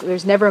just like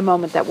there's never a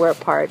moment that we're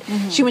apart.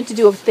 She went to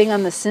do a thing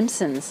on The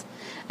Simpsons,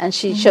 and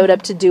she showed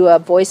up to do a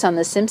voice on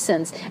The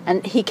Simpsons,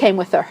 and he came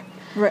with her.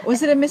 Right.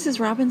 Was it a Mrs.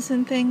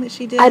 Robinson thing that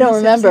she did? I don't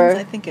remember.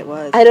 Simpsons? I think it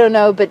was. I don't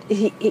know, but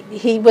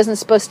he wasn't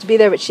supposed to be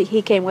there, but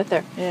he came with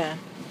her. Yeah.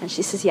 And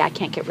she says, "Yeah, I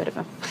can't get rid of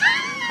him."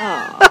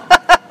 Oh.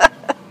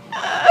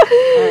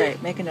 All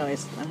right, make a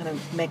noise. I'm gonna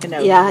make a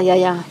note.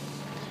 Yeah.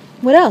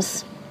 What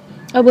else?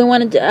 Oh,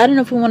 I don't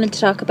know if we wanted to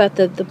talk about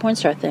the porn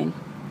star thing.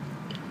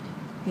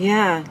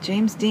 Yeah,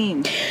 James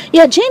Dean.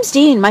 Yeah, James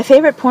Dean, my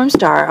favorite porn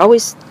star.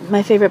 Always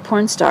my favorite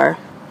porn star.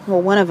 Well,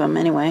 one of them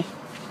anyway.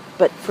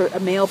 But for a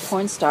male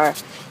porn star,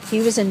 he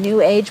was a new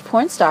age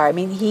porn star. I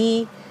mean,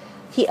 he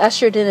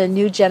ushered in a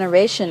new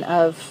generation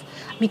of,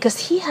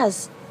 because he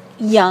has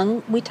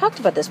young, we talked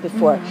about this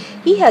before,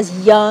 he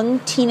has young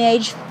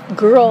teenage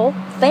girl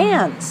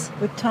fans.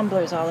 With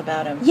Tumblrs all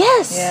about him.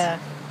 Yes. Yeah.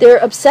 They're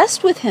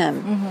obsessed with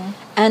him.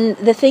 And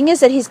the thing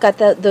is that he's got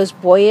those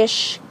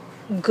boyish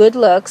good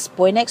looks,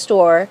 boy next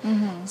door.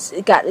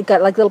 Got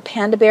like little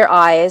panda bear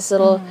eyes,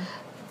 little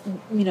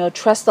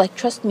trust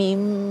me,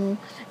 and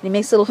he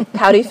makes little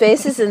pouty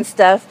faces and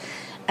stuff,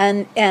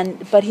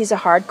 but he's a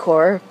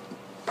hardcore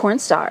porn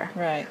star.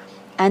 Right.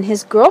 And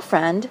his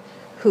girlfriend,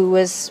 who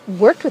was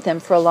worked with him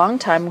for a long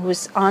time, who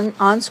was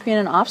on screen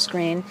and off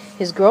screen,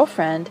 his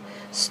girlfriend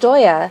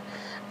Stoya,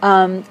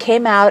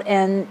 came out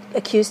and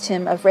accused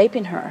him of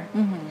raping her,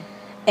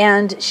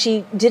 and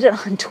she did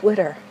it on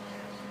Twitter.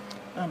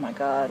 Oh my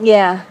God.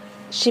 Yeah.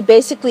 She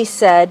basically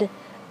said,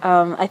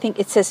 I think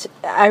it says,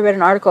 I read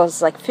an article,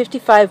 it's like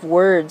 55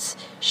 words.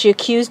 She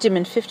accused him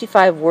in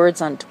 55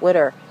 words on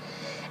Twitter.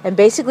 And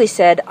basically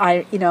said,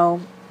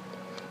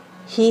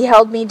 he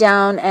held me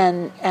down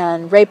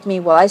and raped me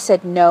while I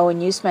said no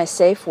and used my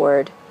safe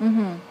word.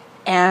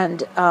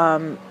 And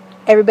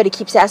everybody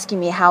keeps asking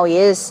me how he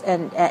is,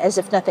 and as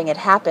if nothing had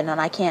happened, and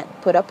I can't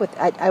put up with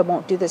I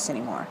won't do this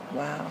anymore.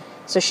 Wow.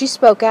 So she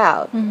spoke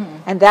out,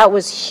 and that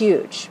was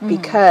huge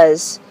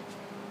because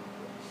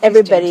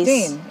everybody's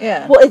James Dean.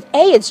 Yeah. Well,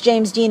 it's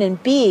James Dean,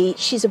 and B,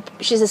 she's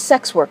a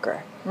sex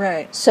worker.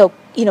 Right. So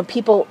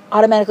people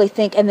automatically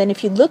think, and then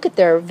if you look at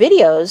their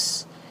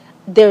videos,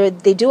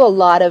 they do a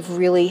lot of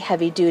really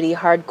heavy duty,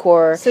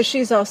 hardcore. So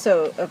she's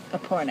also a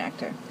porn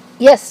actor.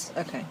 Yes.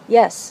 Okay.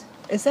 Yes.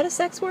 Is that a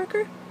sex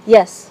worker?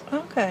 Yes.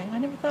 Okay, I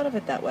never thought of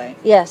it that way.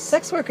 Yes.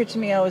 Sex worker to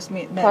me always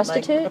meant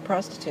Prostitute? like a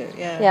prostitute.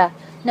 Yeah. Yeah.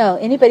 No,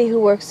 anybody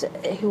who works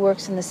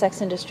in the sex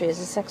industry is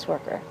a sex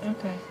worker.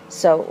 Okay.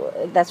 So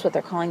that's what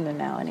they're calling them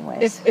now,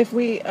 anyways. If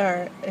we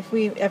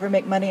ever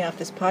make money off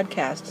this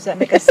podcast, does that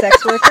make us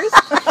sex workers?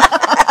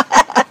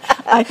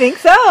 I think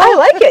so. I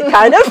like it,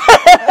 kind of.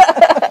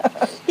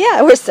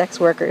 Yeah, we're sex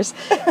workers.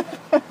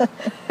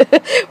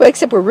 Well,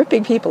 except we're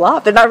ripping people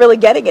off. They're not really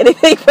getting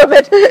anything from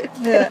it.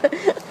 Yeah.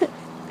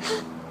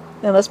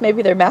 Unless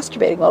maybe they're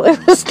masturbating while they're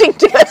listening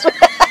to us.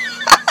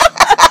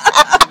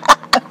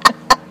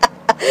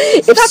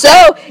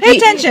 Pay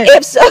attention.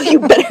 If so, you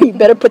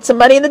better put some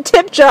money in the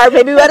tip jar.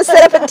 Maybe we ought to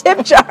set up a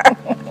tip jar.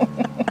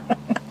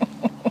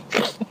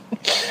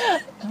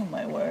 Oh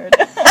my word.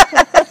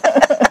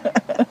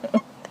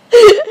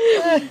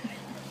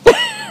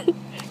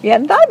 You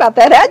hadn't thought about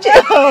that, had you?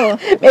 No.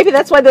 Maybe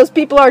that's why those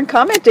people aren't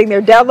commenting.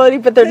 They're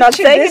downloading, but they're not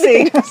too saying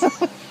busy.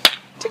 anything.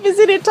 Too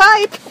busy to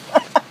type.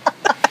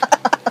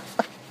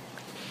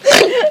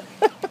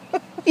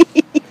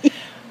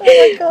 Oh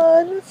my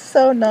God, it's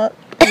so not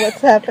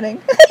what's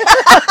happening.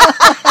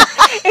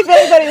 If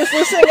anybody was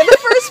listening in the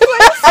first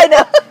place. I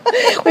know.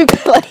 We've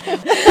got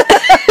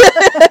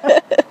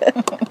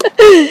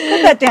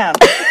Put that down.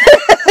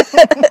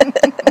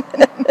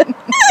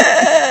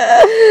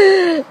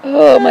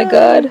 Oh my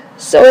God.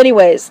 So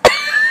anyways.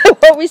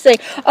 What were we saying?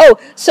 Oh,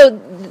 so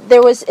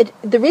there was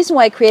the reason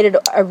why I created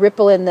a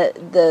ripple in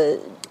the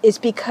is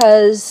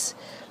because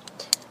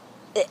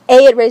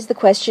it raised the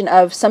question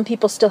of some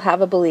people still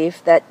have a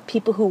belief that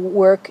people who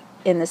work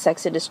in the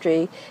sex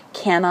industry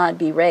cannot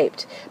be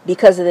raped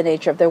because of the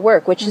nature of their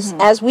work, which is,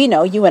 as we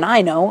know, you and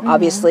I know,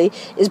 obviously,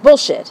 is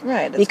bullshit.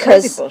 Right, it's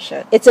because crazy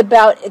bullshit. it's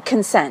about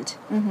consent.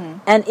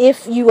 And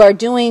if you are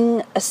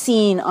doing a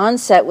scene on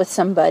set with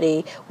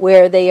somebody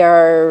where they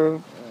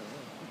are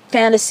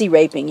fantasy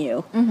raping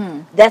you,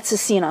 that's a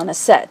scene on a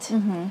set.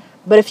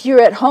 But if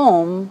you're at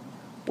home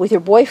with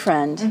your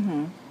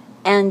boyfriend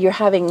and you're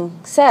having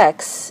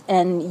sex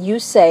and you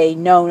say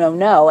no, no,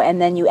 no,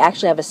 and then you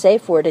actually have a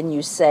safe word and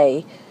you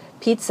say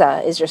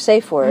pizza is your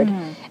safe word,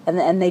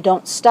 and they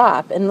don't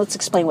stop. And let's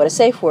explain what a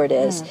safe word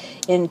is.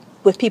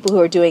 With people who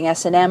are doing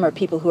S&M or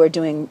people who are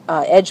doing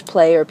edge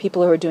play or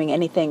people who are doing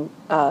anything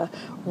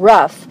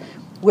rough,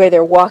 where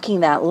they're walking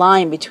that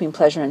line between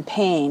pleasure and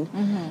pain,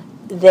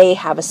 they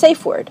have a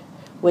safe word,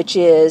 which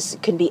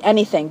can be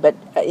anything, but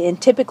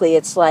typically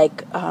it's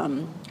like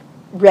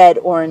red,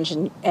 orange,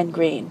 and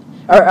green,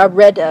 or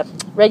red,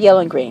 yellow,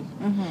 and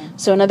green.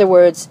 So in other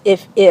words,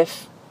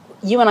 if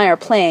you and I are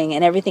playing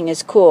and everything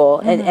is cool,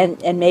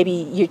 and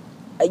maybe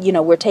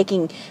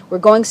we're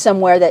going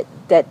somewhere that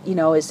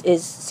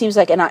is seems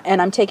like,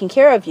 and I'm taking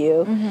care of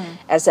you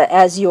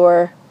as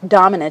your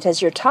dominant,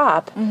 as your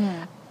top.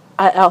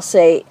 I'll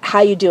say,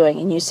 how you doing?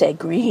 And you say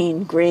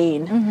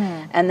green,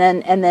 and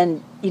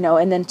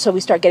then so we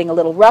start getting a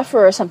little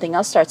rougher, or something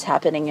else starts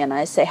happening, and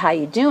I say, how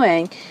you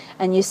doing?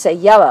 And you say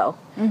yellow.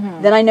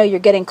 Then I know you're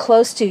getting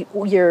close to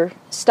your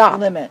stop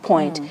limit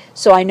point,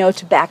 so I know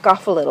to back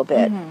off a little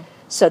bit.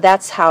 So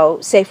that's how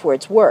safe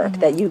words work,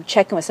 that you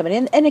check in with somebody,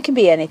 and it can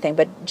be anything,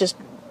 but just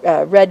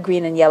red,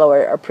 green, and yellow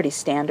are pretty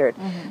standard,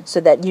 so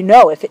that you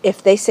know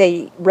if they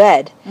say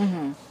red,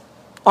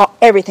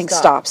 everything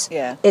stops.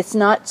 Yeah. It's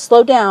not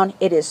slow down,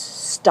 it is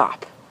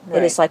stop. Right.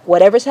 It is like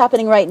whatever's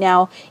happening right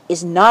now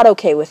is not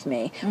okay with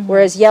me,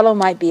 whereas yellow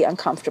might be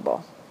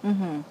uncomfortable.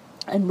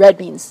 And red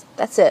means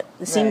that's it.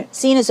 The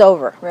scene is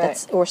over.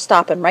 Right. We're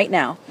stopping right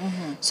now.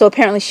 So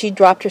apparently she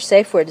dropped her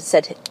safe word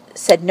and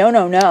said no,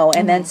 no, no,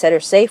 and then said her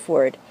safe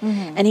word.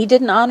 And he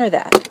didn't honor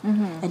that.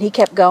 And he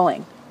kept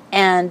going.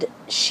 And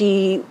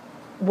she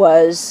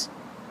was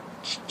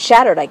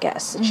shattered, I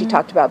guess. And she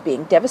talked about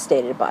being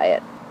devastated by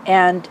it.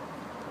 And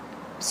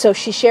so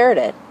she shared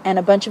it. And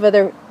a bunch of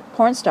other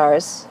porn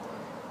stars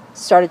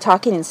started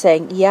talking and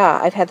saying, yeah,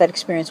 I've had that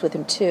experience with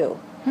him too.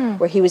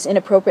 Where he was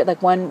inappropriate.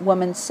 Like one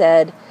woman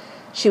said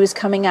she was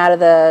coming out of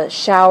the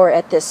shower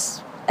at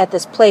this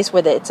place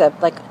where it's a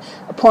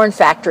porn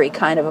factory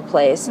kind of a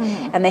place,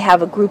 and they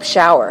have a group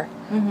shower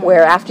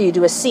where after you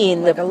do a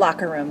scene, like a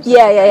locker room.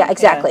 Yeah,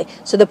 exactly.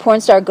 Yeah. So the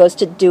porn star goes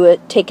to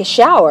take a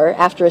shower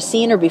after a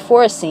scene or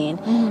before a scene,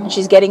 and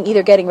she's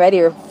either getting ready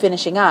or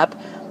finishing up,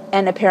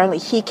 and apparently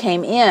he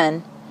came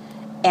in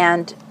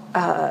and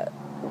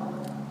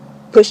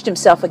pushed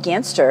himself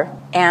against her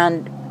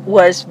and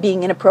was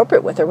being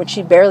inappropriate with her when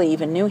she barely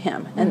even knew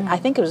him, and I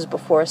think it was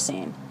before a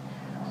scene.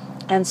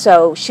 And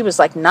so she was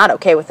like not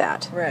okay with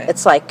that. Right.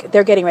 It's like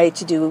they're getting ready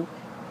to do,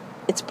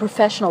 it's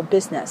professional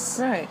business.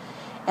 Right.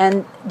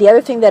 And the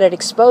other thing that it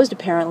exposed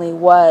apparently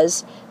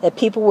was that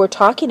people were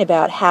talking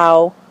about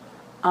how,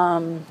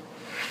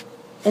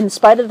 in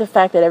spite of the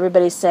fact that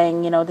everybody's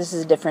saying, this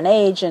is a different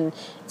age and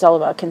it's all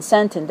about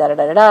consent and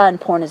da-da-da-da-da and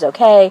porn is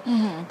okay,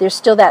 there's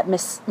still that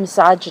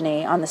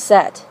misogyny on the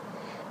set,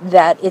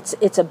 that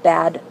it's a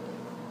bad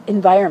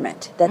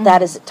environment,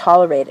 that is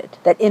tolerated,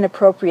 that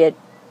inappropriate,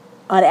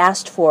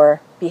 unasked for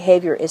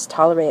behavior is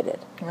tolerated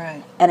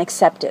and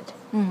accepted.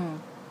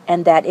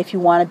 And that if you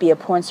want to be a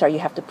porn star, you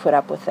have to put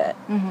up with it.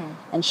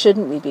 And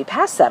shouldn't we be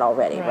past that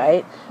already,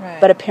 right?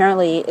 But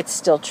apparently it's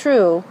still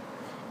true,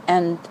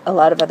 and a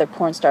lot of other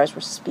porn stars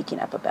were speaking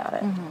up about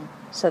it.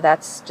 So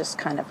that's just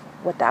kind of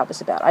what that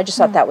was about. I just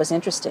thought that was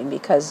interesting,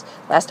 because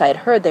last I had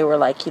heard they were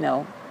like,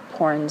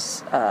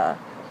 porn's,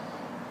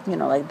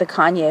 like the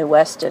Kanye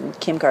West and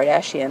Kim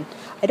Kardashian.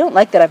 I don't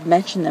like that I've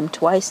mentioned them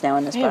twice now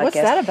in this podcast. What's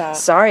that about?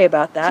 Sorry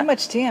about that. Too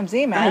much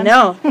TMZ, man. I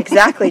know,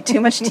 exactly. Too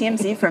much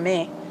TMZ for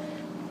me.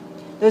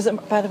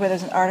 By the way,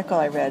 there's an article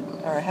I read,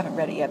 or I haven't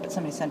read it yet, but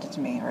somebody sent it to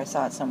me, or I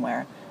saw it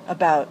somewhere,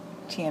 about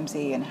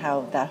TMZ and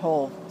how that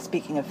whole,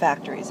 speaking of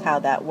factories, how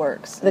that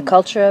works. The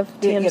culture of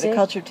TMZ? Yeah, the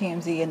culture of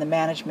TMZ and the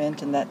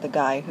management, and the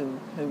guy who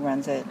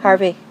runs it.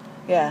 Harvey.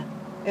 Yeah.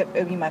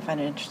 You might find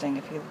it interesting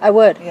if you... I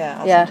would. Yeah,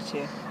 I'll send it to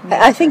you.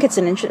 I think it's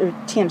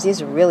TMZ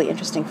is a really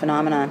interesting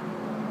phenomenon.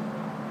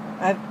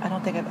 I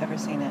don't think I've ever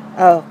seen it.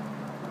 Oh,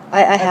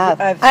 I have.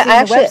 I've seen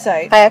the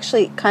website. I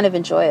actually kind of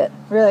enjoy it.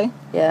 Really?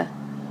 Yeah.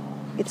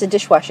 It's a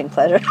dishwashing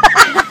pleasure.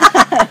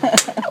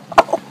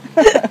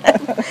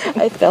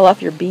 I fell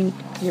off your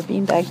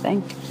beanbag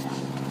thing.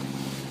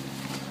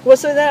 Well,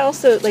 so that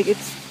also,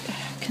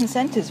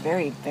 consent is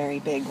very, very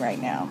big right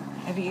now.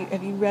 Have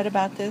you read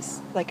about this?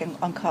 Like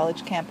on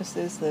college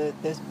campuses,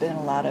 there's been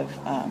a lot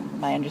of,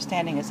 my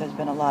understanding is there's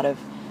been a lot of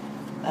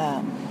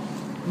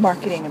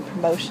marketing and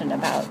promotion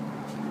about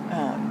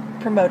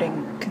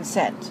promoting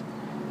consent.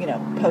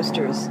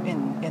 posters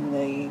in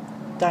the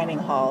dining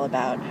hall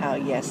about how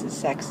yes is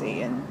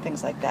sexy and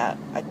things like that.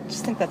 I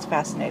just think that's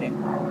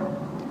fascinating.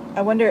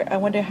 I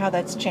wonder how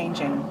that's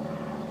changing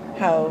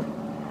how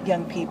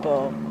young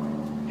people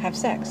have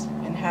sex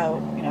and how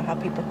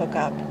people hook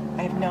up.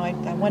 I have no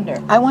idea. I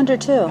wonder. I wonder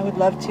too. I would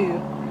love to.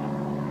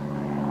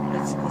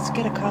 Let's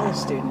get a college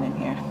student in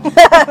here.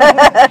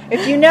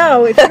 If you're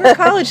a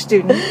college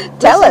student,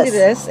 tell us to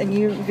this, and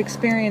you've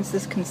experienced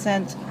this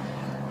consent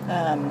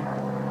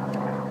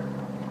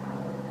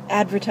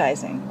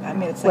advertising. I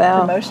mean, it's like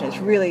promotion. It's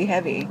really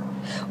heavy.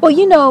 Well,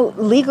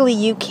 legally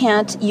you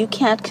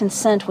can't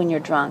consent when you're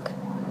drunk.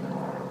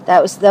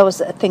 That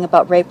was a thing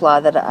about rape law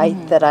that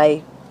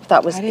I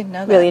thought was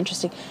really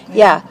interesting.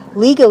 Yeah,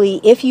 legally,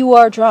 if you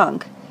are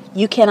drunk,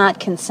 you cannot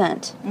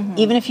consent.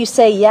 Even if you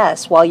say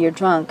yes while you're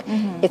drunk,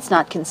 it's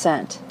not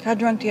consent. How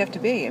drunk do you have to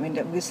be? I mean,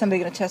 is somebody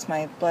going to test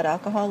my blood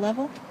alcohol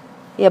level?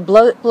 Yeah,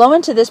 blow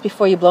into this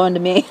before you blow into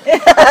me.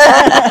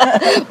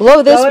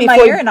 blow this blow in before my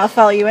ear and I'll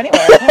follow you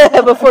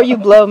anywhere. before you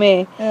blow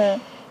me. Yeah,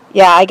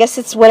 I guess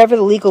it's whatever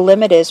the legal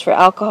limit is for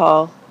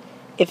alcohol.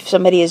 If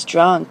somebody is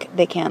drunk,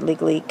 they can't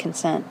legally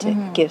consent to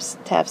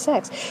have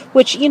sex.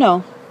 Which,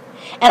 and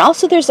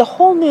also there's a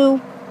whole new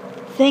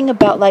thing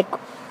about, like,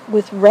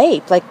 with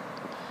rape. Like,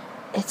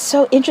 it's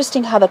so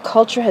interesting how the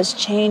culture has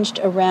changed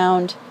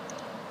around,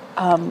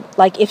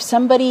 like, if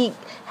somebody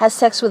has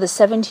sex with a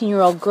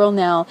 17-year-old girl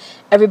now,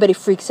 everybody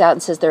freaks out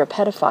and says they're a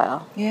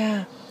pedophile.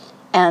 Yeah.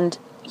 And,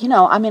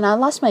 I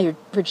lost my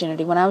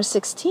virginity when I was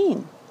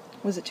 16.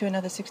 Was it to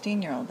another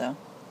 16-year-old, though?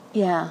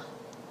 Yeah.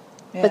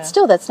 But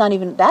still, that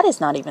is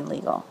not even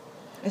legal.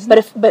 Isn't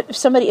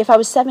if I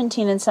was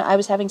 17 and I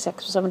was having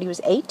sex with somebody who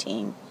was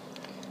 18.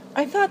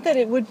 I thought that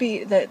it would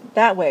be,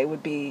 that way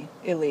would be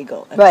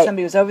illegal. If right.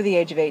 somebody was over the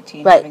age of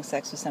 18 right. having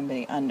sex with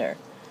somebody under,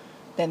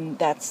 then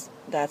that's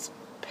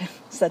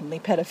suddenly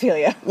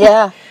pedophilia.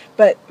 Yeah.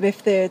 But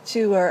if the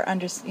two are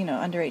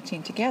under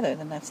 18 together,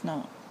 then that's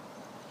not.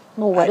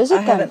 Well, what is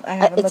it then? I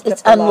haven't looked up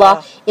the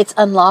law. It's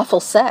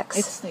unlawful sex.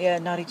 It's,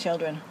 naughty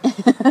children.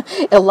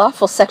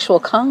 Unlawful sexual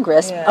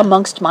congress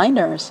amongst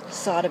minors.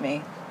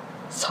 Sodomy.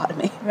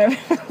 Remember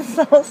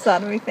the whole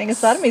sodomy thing?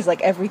 Sodomy is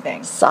like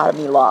everything.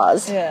 Sodomy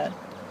laws. Yeah.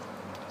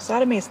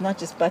 Sodomy is not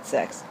just butt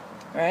sex,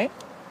 right?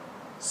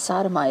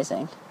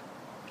 Sodomizing.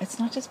 It's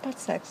not just butt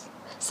sex.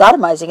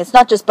 Sodomizing. It's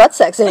not just butt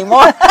sex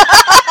anymore.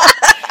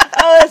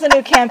 Oh, there's a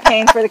new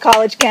campaign for the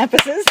college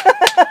campuses.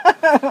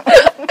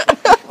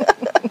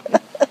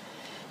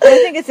 I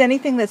think it's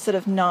anything that's sort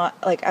of not,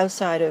 like,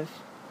 outside of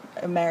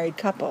a married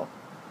couple.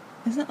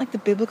 Isn't that like the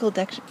biblical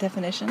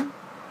definition?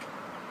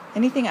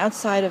 Anything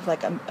outside of,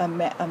 like, a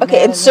man and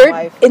a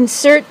wife.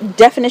 Insert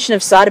definition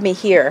of sodomy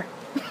here.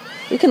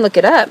 You can look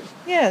it up.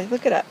 Yeah,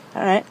 look it up.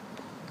 All right.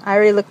 I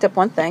already looked up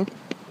one thing.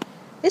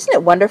 Isn't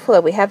it wonderful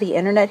that we have the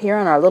internet here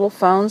on our little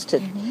phones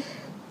to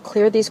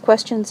clear these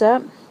questions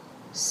up?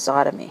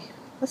 Sodomy.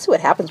 Let's see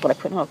what happens when I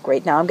put... Oh,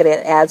 great. Now I'm going to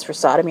get ads for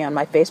sodomy on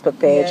my Facebook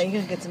page. Yeah, you're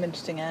going to get some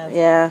interesting ads.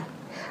 Yeah.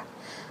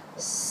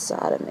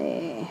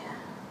 Sodomy,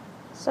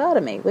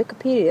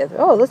 Wikipedia.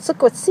 Oh, let's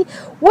see.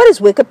 What does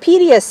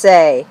Wikipedia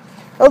say?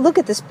 Oh, look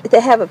at this.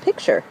 They have a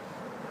picture.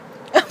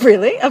 Oh,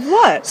 really? Of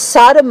what?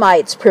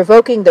 Sodomites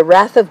provoking the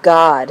wrath of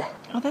God.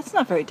 Oh, that's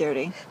not very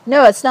dirty.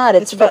 No, it's not.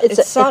 It's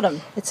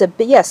Sodom.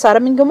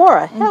 Sodom and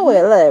Gomorrah. Oh,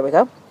 well, there we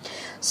go.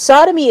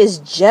 Sodomy is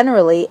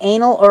generally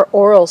anal or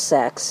oral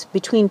sex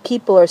between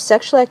people or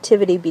sexual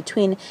activity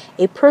between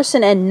a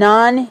person and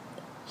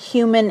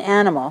non-human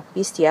animal,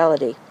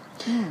 bestiality.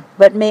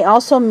 But may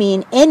also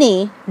mean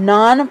any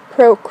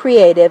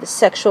non-procreative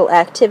sexual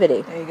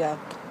activity. There you go.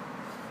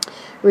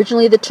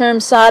 Originally, the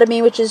term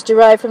sodomy, which is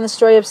derived from the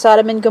story of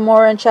Sodom and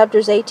Gomorrah in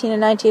chapters 18 and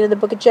 19 of the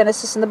book of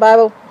Genesis in the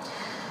Bible,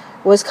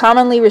 was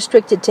commonly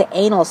restricted to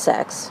anal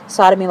sex.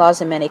 Sodomy laws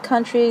in many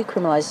countries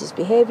criminalize these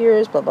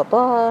behaviors, blah, blah,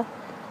 blah.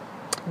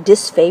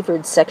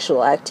 Disfavored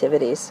sexual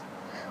activities.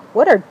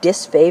 What are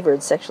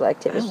disfavored sexual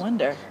activities? I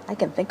wonder. I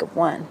can think of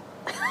one.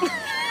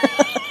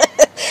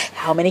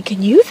 How many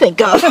can you think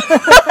of?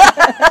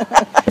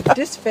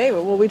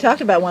 Disfavor. Well, we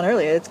talked about one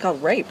earlier. It's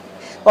called rape.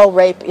 Well,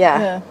 rape,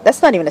 yeah.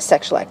 That's not even a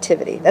sexual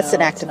activity. That's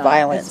an act of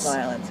violence. It's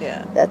violence,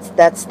 yeah.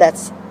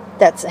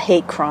 That's a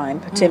hate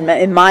crime.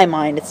 In my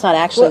mind, it's not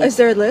actually. Well, is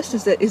there a list?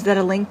 Is that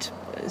a linked?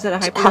 Is that a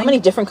hyperlink? How many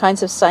different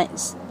kinds of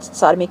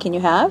sodomy can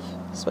you have?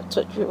 Is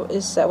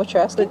that what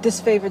you're asking? But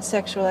disfavored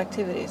sexual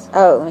activities.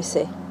 Oh, let me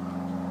see.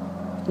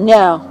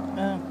 No.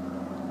 Oh.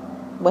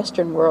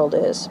 Western world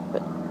is,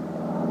 but.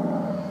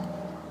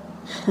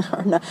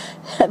 Or not.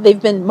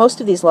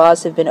 Most of these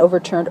laws have been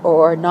overturned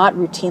or are not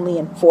routinely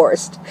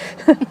enforced.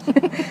 What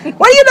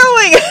are you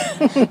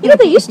doing?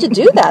 They used to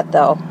do that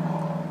though.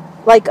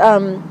 Like, I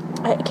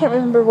can't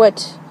remember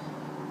what.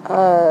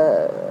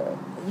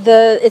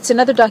 It's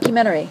another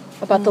documentary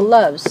about the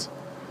Loves.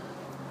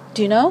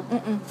 Do you know?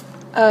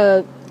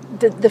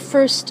 The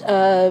first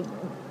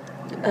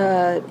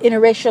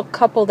interracial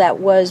couple that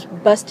was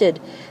busted,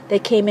 they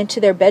came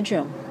into their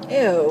bedroom.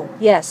 Ew.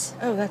 Yes.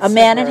 Oh, that's a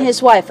man and gross.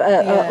 his wife,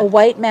 a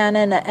white man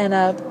and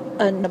a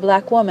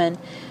black woman,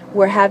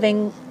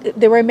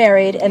 they were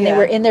married, and they Yeah.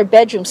 were in their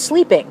bedroom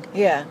sleeping,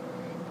 Yeah.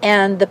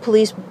 and the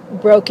police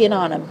broke in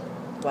on him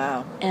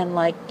Wow. and,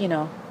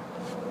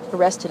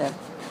 arrested him.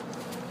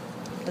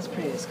 That's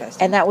pretty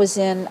disgusting. And that was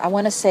in, I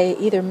want to say,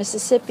 either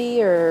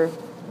Mississippi or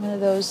one of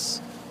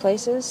those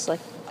places, like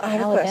I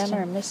have a Alabama question.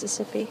 or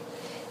Mississippi.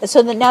 And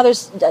so now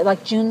there's,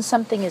 like, June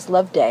something is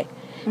Love Day,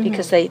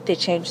 because they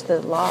changed the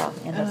law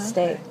in the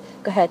state. Okay.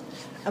 Go ahead.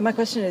 My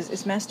question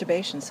is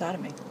masturbation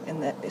sodomy?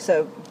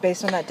 So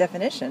based on that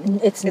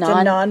definition, It's a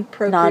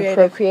non-procreative.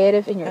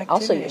 non-procreative, and you're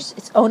activity.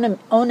 it's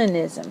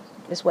onanism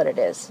is what it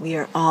is. We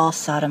are all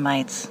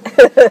sodomites.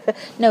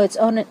 No, it's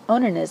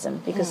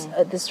onanism, because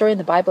the story in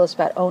the Bible is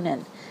about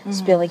Onan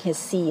spilling his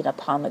seed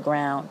upon the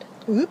ground.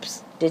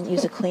 Oops. Didn't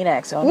use a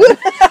Kleenex, Onan.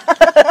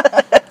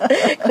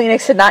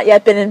 Kleenex had not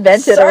yet been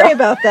invented. Sorry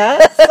about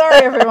that.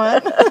 Sorry,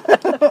 everyone.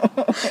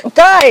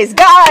 guys!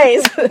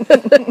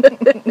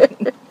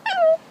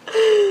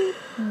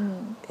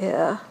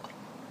 Yeah.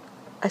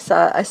 I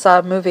saw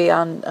a movie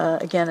on,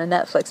 again, a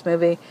Netflix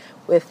movie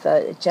with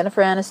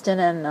Jennifer Aniston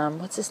and,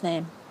 what's his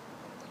name?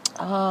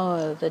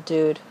 Oh, the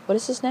dude. What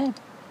is his name?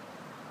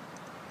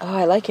 Oh,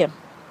 I like him.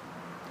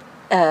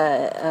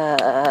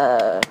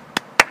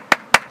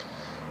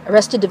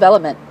 Arrested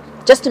Development.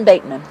 Justin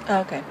Bateman.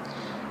 Oh, okay.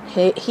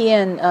 He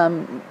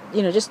and,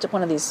 just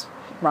one of these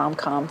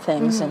rom-com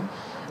things, and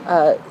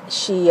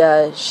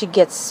she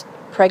gets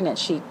pregnant.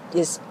 She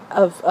is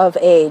of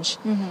age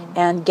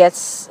and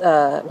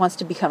wants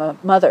to become a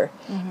mother,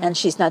 and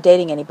she's not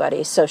dating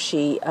anybody, so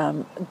she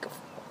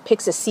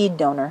picks a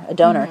donor,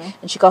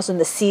 and she calls him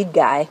the seed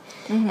guy,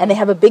 and they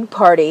have a big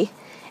party,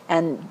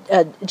 and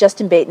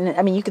Justin Bateman,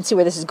 I mean, you can see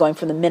where this is going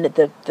from the minute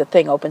the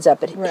thing opens up,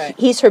 but Right.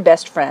 he's her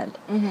best friend,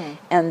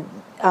 and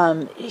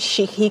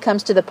he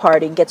comes to the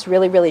party and gets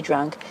really, really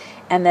drunk,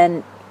 and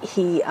then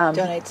he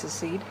Donates his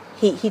seed.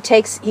 he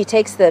takes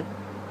the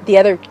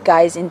other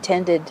guy's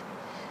intended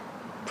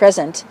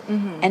present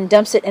and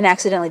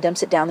accidentally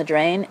dumps it down the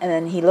drain, and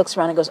then he looks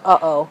around and goes,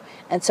 uh-oh,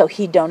 and so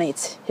he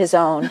donates his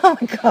own. Oh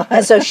my God.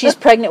 And so she's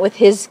pregnant with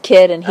his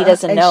kid, and he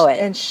doesn't know it.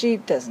 And she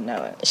doesn't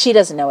know it. She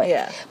doesn't know it.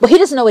 Yeah. Well, he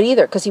doesn't know it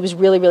either, because he was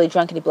really, really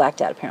drunk and he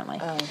blacked out, apparently.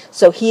 Oh.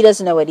 So he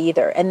doesn't know it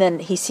either. And then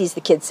he sees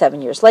the kid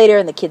 7 years later,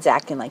 and the kid's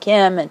acting like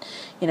him, and,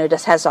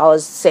 just has all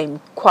his same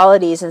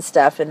qualities and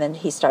stuff, and then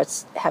he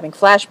starts having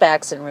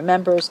flashbacks and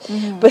remembers.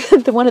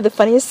 But one of the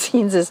funniest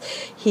scenes is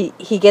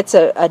he gets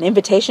an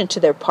invitation to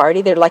their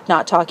party. They're, like,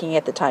 not talking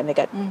at the time.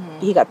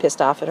 He got pissed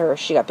off at her,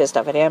 she got pissed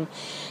off at him.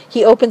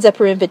 He opens up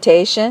her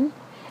invitation,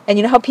 and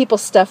you know how people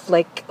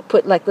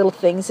put little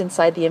things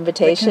inside the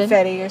invitation? Like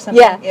confetti or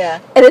something? Yeah. Yeah.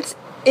 And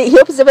he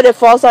opens it, and it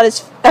falls on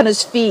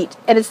his feet,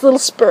 and it's little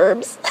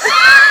sperms.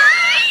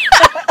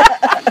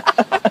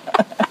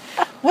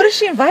 What is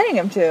she inviting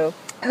him to?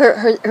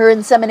 Her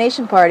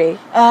insemination party.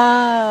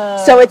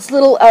 Oh. So it's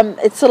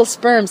little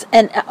sperms.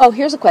 And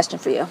here's a question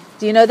for you.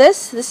 Do you know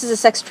this? This is a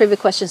sex trivia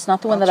question. It's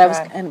not the one I'll that I was.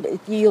 try. And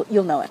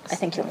you'll know it. I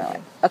think you'll know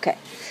it. Okay.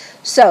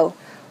 So,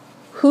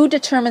 who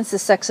determines the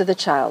sex of the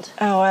child?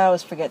 Oh, I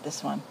always forget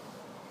this one.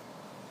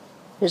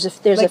 There's the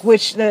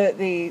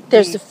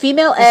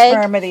female egg.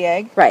 sperm or the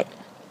egg? Right.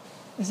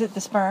 Is it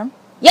the sperm?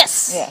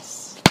 Yes. Yes.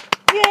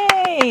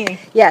 Yay!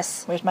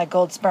 Yes. Where's my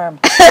gold sperm?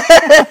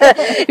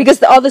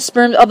 Because all the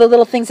sperms, all the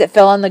little things that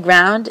fell on the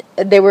ground,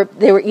 they were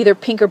either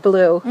pink or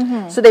blue.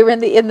 So they were in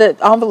the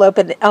envelope,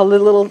 and all the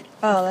little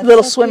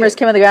so swimmers cute.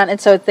 came on the ground,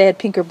 and so they had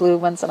pink or blue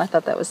ones, and I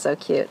thought that was so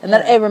cute. And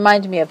then it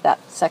reminded me of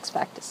that sex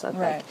fact. So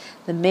Right. like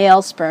the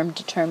male sperm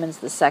determines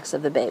the sex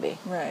of the baby.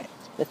 Right.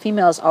 The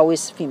female is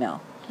always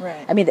female.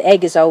 Right. I mean, the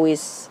egg is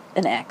always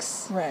an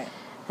X, Right.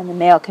 and the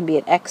male can be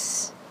an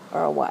X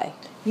or a Y.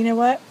 You know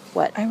what?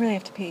 What? I really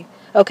have to pee.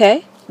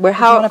 Okay. Do you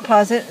want to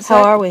pause it?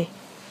 How are we?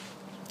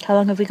 How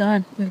long have we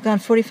gone? We've gone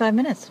 45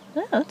 minutes.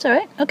 Oh, that's all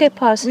right. Okay,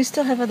 pause. We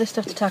still have other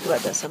stuff to talk about,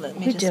 though, so let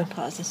me We just do.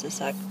 pause this a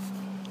sec.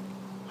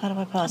 How do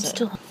I pause it?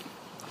 Still.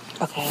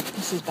 Okay,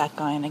 this is back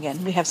going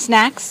again. We have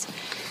snacks.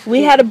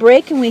 We had a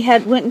break, and we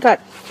went and got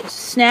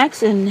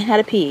snacks and had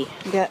a pee.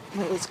 We got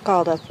what was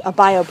called a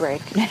bio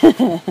break.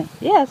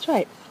 Yeah, that's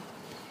right.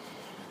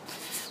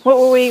 What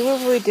were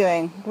we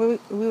doing? We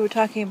were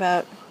talking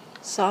about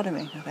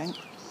sodomy, I think.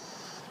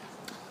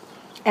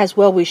 As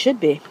well we should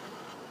be.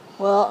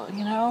 Well,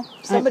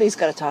 somebody's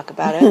got to talk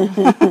about it.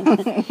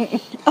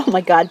 Oh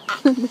my God,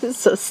 this is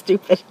so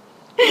stupid.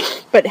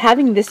 But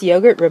having this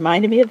yogurt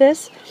reminded me of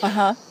this.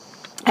 Uh-huh.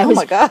 Oh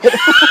my God.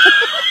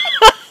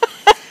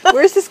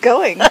 Where's this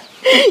going?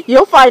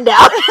 You'll find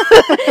out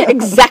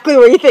exactly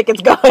where you think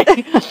it's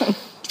going.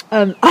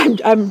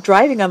 I'm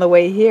driving on the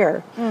way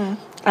here, and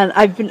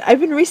I've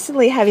been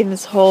recently having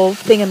this whole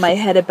thing in my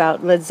head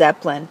about Led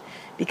Zeppelin,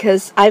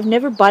 because I've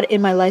never bought a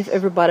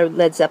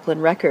Led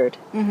Zeppelin record,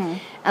 and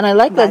I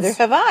like Neither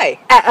have I.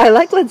 I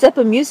like Led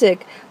Zeppelin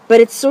music, but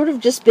it's sort of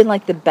just been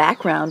like the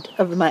background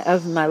of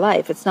my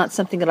life. It's not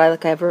something that I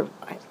like.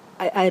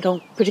 I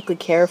don't particularly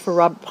care for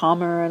Robert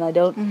Palmer, and I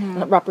don't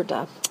Robert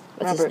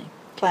what's his name?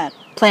 Plant.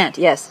 Plant,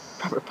 yes,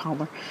 Robert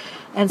Palmer.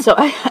 And so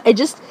I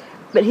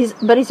But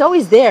he's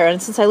always there.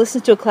 And since I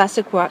listen to a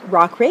classic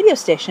rock radio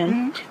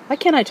station, why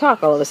can't I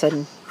talk all of a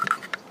sudden?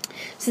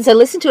 Since I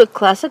listen to a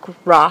classic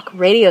rock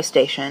radio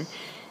station,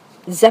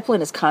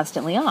 Zeppelin is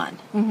constantly on.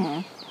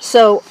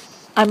 So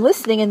I'm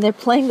listening, and they're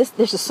playing this.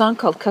 There's a song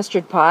called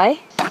Custard Pie.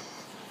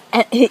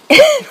 And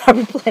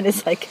Robert Plant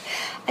is like,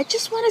 I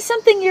just wanted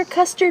something, your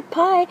custard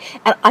pie.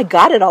 And I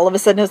got it all of a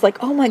sudden. I was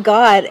like, oh my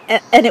God.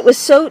 And it was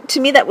so, to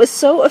me, that was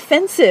so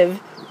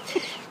offensive.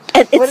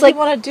 And it's what does like, he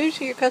want to do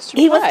to your custard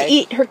pie? he wants to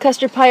eat her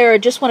custard pie, or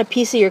just want a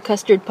piece of your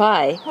custard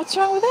pie. What's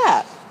wrong with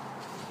that?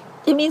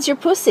 It means you're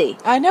pussy.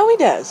 I know he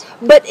does.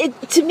 But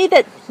to me,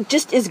 that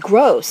just is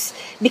gross.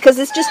 Because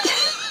it's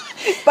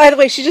just... By the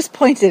way, she just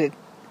pointed.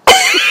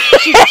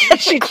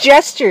 She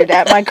gestured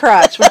at my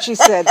crotch when she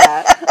said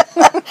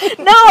that.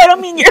 No, I don't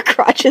mean your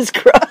crotch is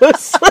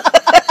gross.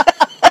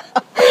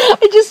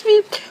 I just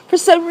mean, for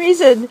some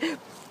reason,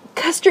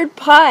 custard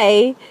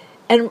pie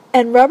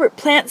and Robert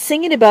Plant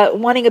singing about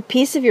wanting a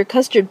piece of your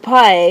custard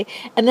pie,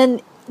 and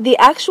then the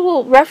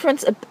actual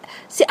reference.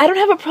 See, I don't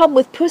have a problem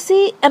with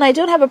pussy, and I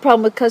don't have a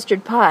problem with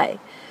custard pie.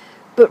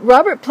 But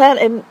Robert Plant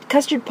and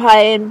custard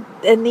pie and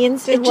the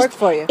Didn't work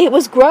for you. It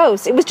was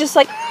gross. It was just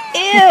like,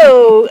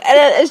 ew. And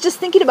I was just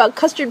thinking about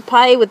custard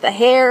pie with the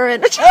hair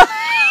and...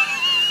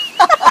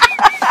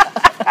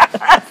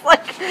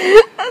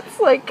 That's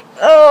like,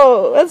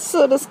 oh, that's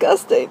so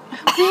disgusting.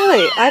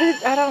 Really?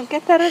 I don't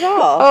get that at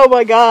all. Oh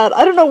my God.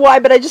 I don't know why,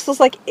 but I just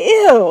was like,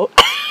 ew.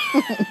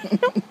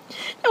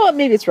 Well,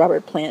 maybe it's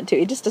Robert Plant too.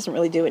 He just doesn't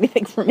really do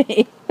anything for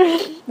me.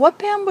 What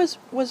band was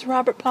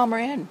Robert Palmer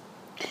in?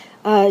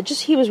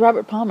 He was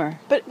Robert Palmer.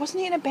 But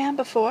wasn't he in a band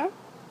before?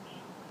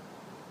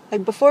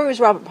 Like before he was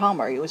Robert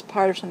Palmer, he was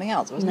part of something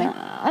else, wasn't he?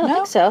 I don't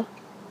think so.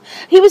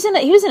 He was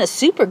in a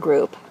super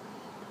group.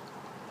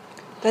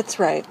 That's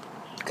right.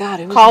 God,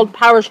 it was called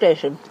Power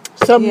Station.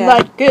 Some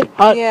like it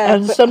hot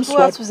and but some who sweat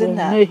else was in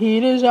that? when the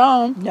heat is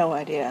on. No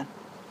idea.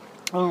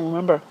 I don't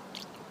remember,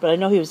 but I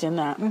know he was in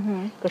that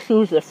because he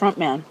was the front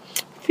man.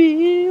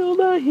 Feel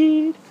the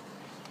heat,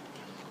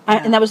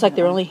 and that was like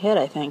their only hit,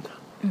 I think.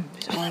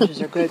 These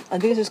oranges are good. I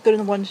think it's as good as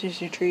the ones in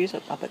your trees.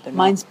 I'll bet they're not.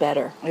 Mine's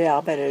better. Yeah,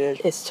 I'll bet it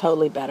is. It's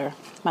totally better.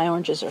 My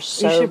oranges are You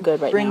so should good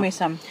right now. bring me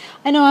some.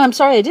 I know. I'm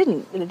sorry I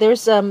didn't.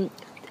 There's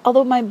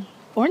although my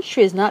orange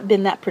tree has not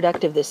been that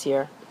productive this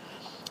year.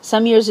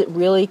 Some years it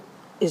really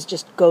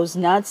just goes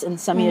nuts, and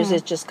some years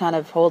it just kind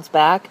of holds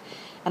back.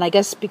 And I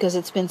guess because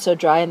it's been so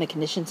dry and the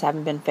conditions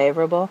haven't been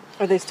favorable.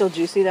 Are they still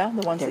juicy though?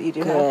 The ones that you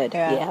do good.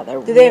 have? Yeah,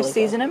 they're Do they have really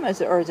seeds in them,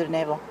 or is it a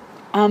navel?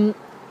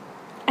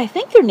 I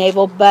think they're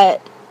navel,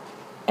 but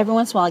every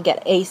once in a while I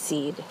get a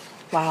seed.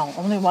 Wow,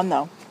 only one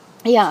though.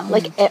 Yeah,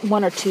 like at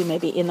one or two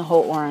maybe in the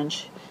whole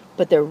orange,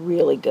 but they're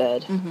really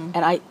good. And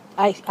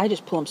I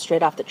just pull them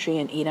straight off the tree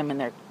and eat them, and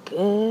they're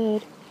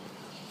good.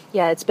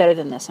 Yeah, it's better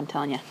than this, I'm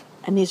telling you.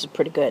 And these are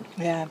pretty good.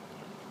 Yeah.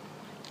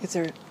 I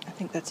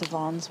think that's a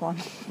Vaughn's one.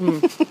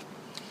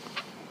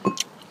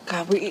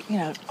 God, we eat,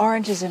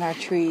 oranges in our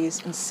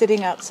trees and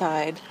sitting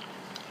outside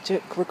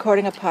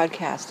recording a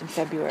podcast in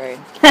February.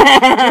 Do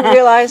you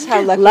realize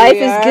how lucky Life we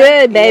is are?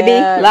 good, baby.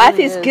 Yeah, it Life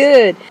really is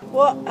good.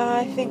 Well,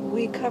 I think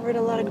we covered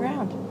a lot of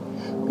ground.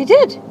 We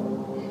did.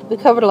 We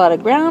covered a lot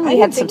of ground. I We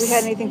didn't had think we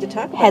had anything to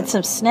talk about. had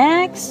some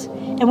snacks,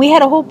 and we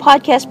had a whole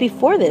podcast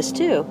before this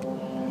too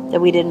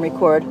that we didn't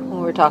record when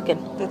we were talking.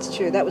 That's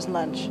true. That was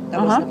lunch. That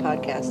wasn't a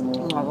podcast.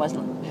 No, it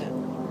wasn't.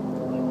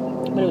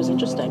 But it was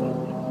interesting.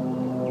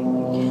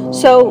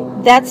 So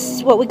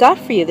that's what we got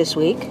for you this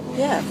week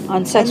Yeah.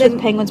 on Sex And then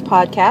with Penguins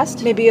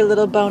podcast. maybe a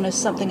little bonus,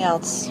 something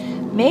else.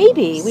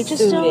 Maybe. We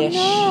just don't Soonish.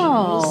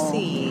 know. We'll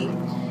see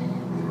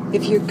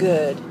if you're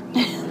good.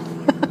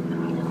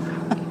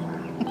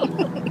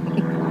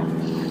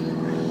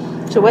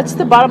 So what's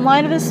the bottom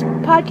line of this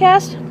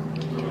podcast?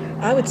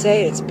 I would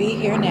say it's be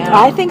here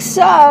now. I think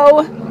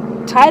so.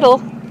 Title.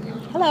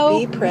 Hello.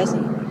 Be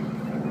present.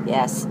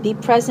 Yes, be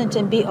present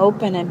and be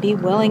open and be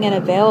willing and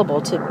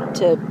available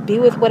to be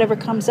with whatever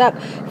comes up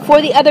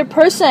for the other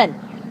person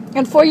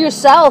and for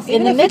yourself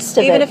in the midst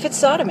of it. Even if it's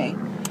sodomy.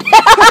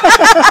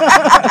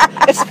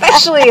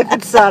 Especially if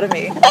it's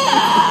sodomy.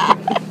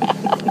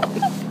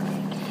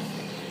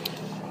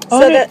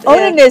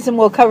 Onanism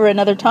we'll cover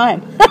another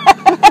time.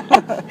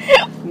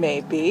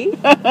 Maybe,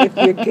 if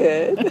you're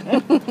good.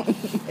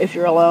 If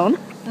you're alone.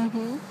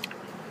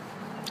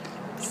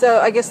 So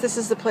I guess this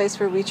is the place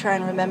where we try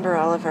and remember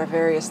all of our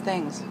various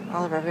things,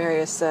 all of our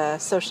various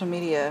social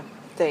media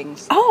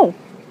things. Oh,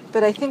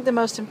 But I think the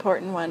most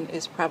important one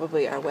is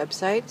probably our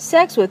website.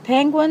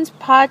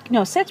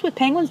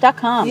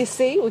 sexwithpenguins.com. You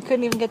see, we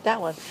couldn't even get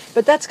that one.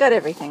 But that's got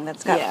everything.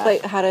 That's got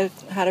how to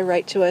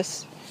write to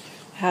us,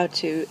 how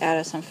to add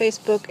us on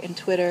Facebook and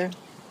Twitter,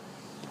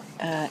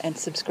 and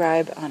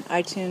subscribe on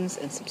iTunes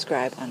and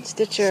subscribe on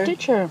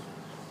Stitcher.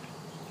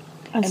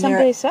 And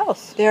someplace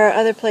else. There are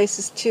other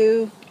places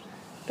too,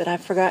 but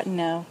I've forgotten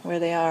now where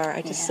they are.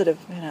 I just sort of,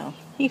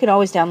 You can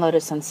always download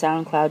us on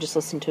SoundCloud, just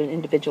listen to an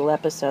individual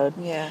episode.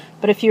 Yeah.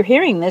 But if you're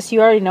hearing this, you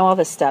already know all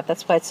this stuff.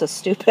 That's why it's so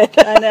stupid.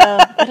 I know.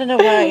 I don't know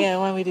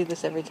why we do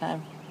this every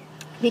time.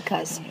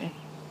 Because.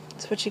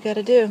 It's what you got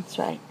to do. That's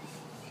right.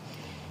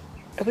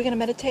 Are we going to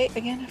meditate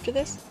again after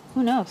this?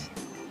 Who knows?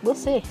 We'll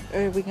see.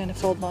 Or are we going to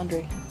fold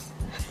laundry?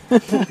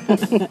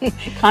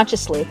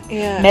 Consciously,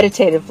 Yeah.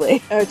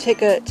 meditatively. Or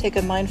take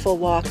a mindful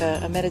walk,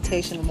 a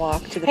meditation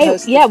walk to the Hey,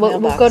 post. yeah, we'll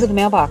go to the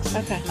mailbox.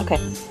 Okay. Okay.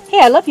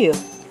 Hey, I love you.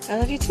 I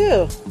love you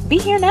too. Be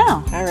here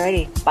now.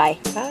 Alrighty. Bye.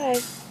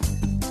 Bye.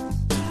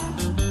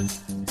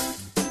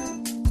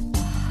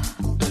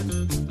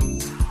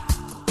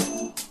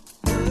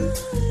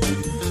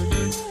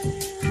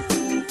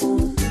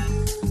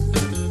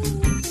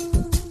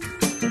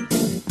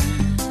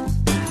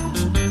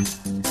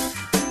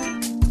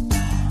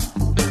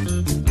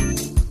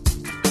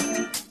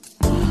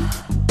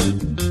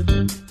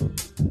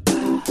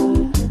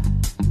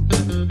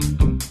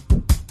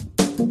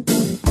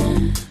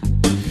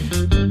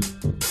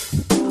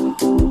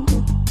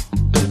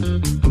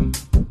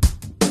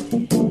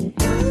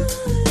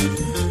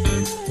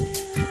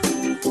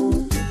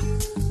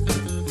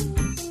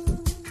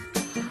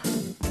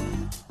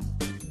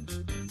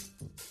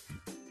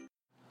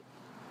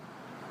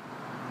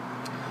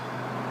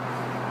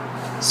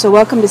 So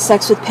welcome to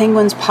Sex with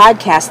Penguins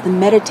podcast, the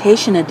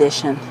meditation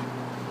edition.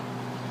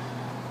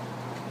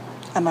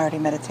 I'm already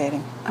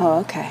meditating. Oh,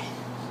 okay.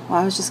 Well,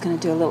 I was just going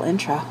to do a little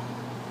intro.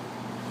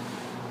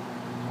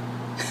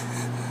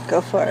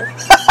 Go for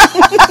it.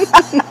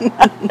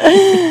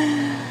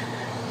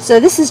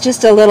 So this is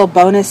just a little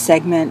bonus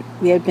segment.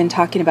 We had been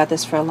talking about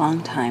this for a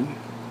long time,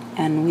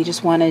 and we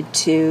just wanted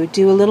to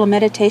do a little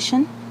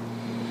meditation.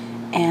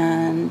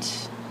 And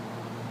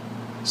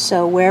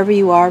so wherever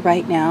you are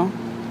right now,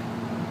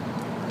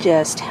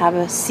 just have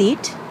a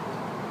seat,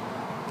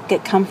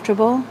 get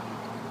comfortable,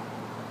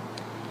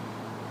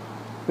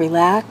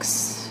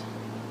 relax,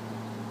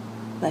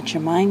 let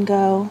your mind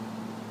go,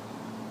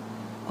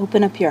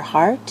 open up your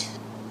heart,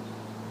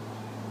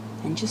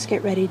 and just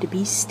get ready to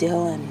be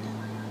still and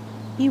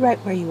be right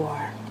where you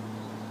are.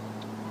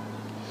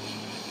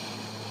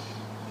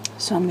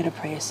 So I'm going to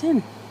pray us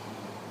in.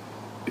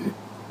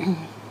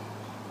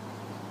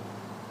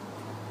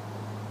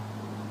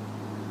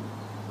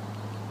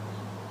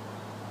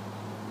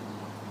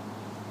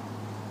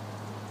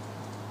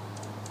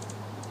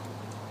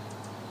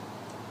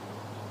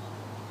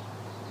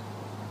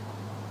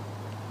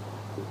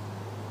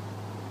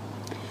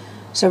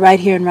 So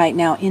right here and right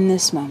now, in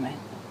this moment,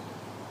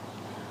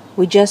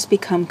 we just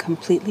become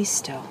completely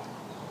still,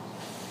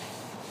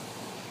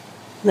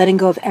 letting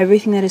go of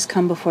everything that has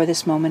come before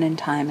this moment in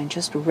time and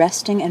just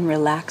resting and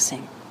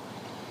relaxing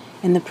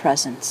in the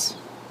presence.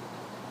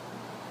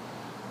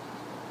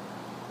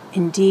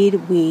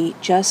 Indeed, we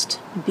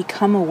just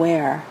become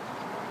aware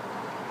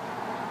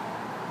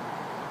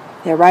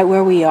that right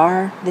where we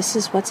are, this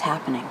is what's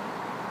happening.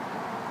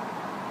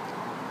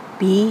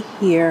 Be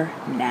here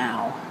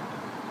now.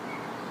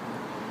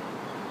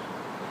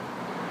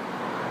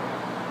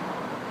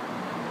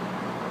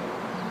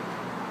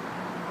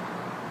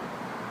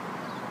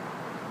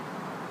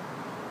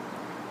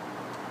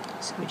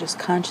 So we just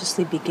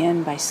consciously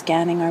begin by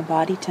scanning our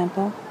body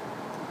tempo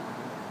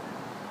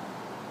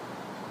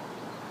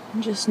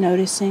and just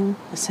noticing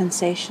the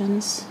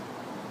sensations,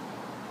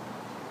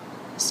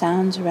 the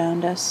sounds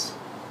around us.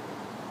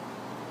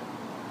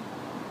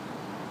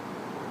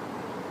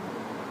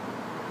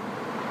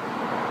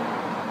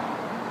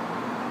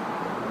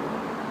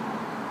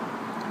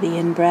 The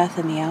in-breath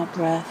and the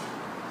out-breath.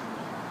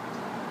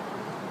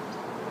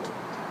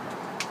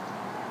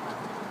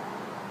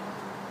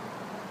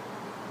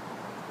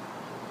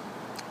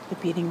 The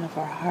beating of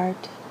our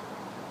heart.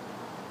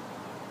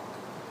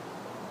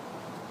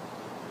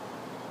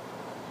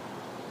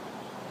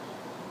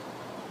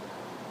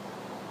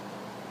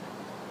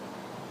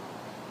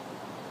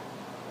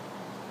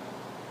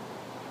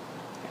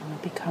 And we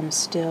become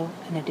still,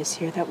 and it is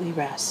here that we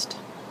rest.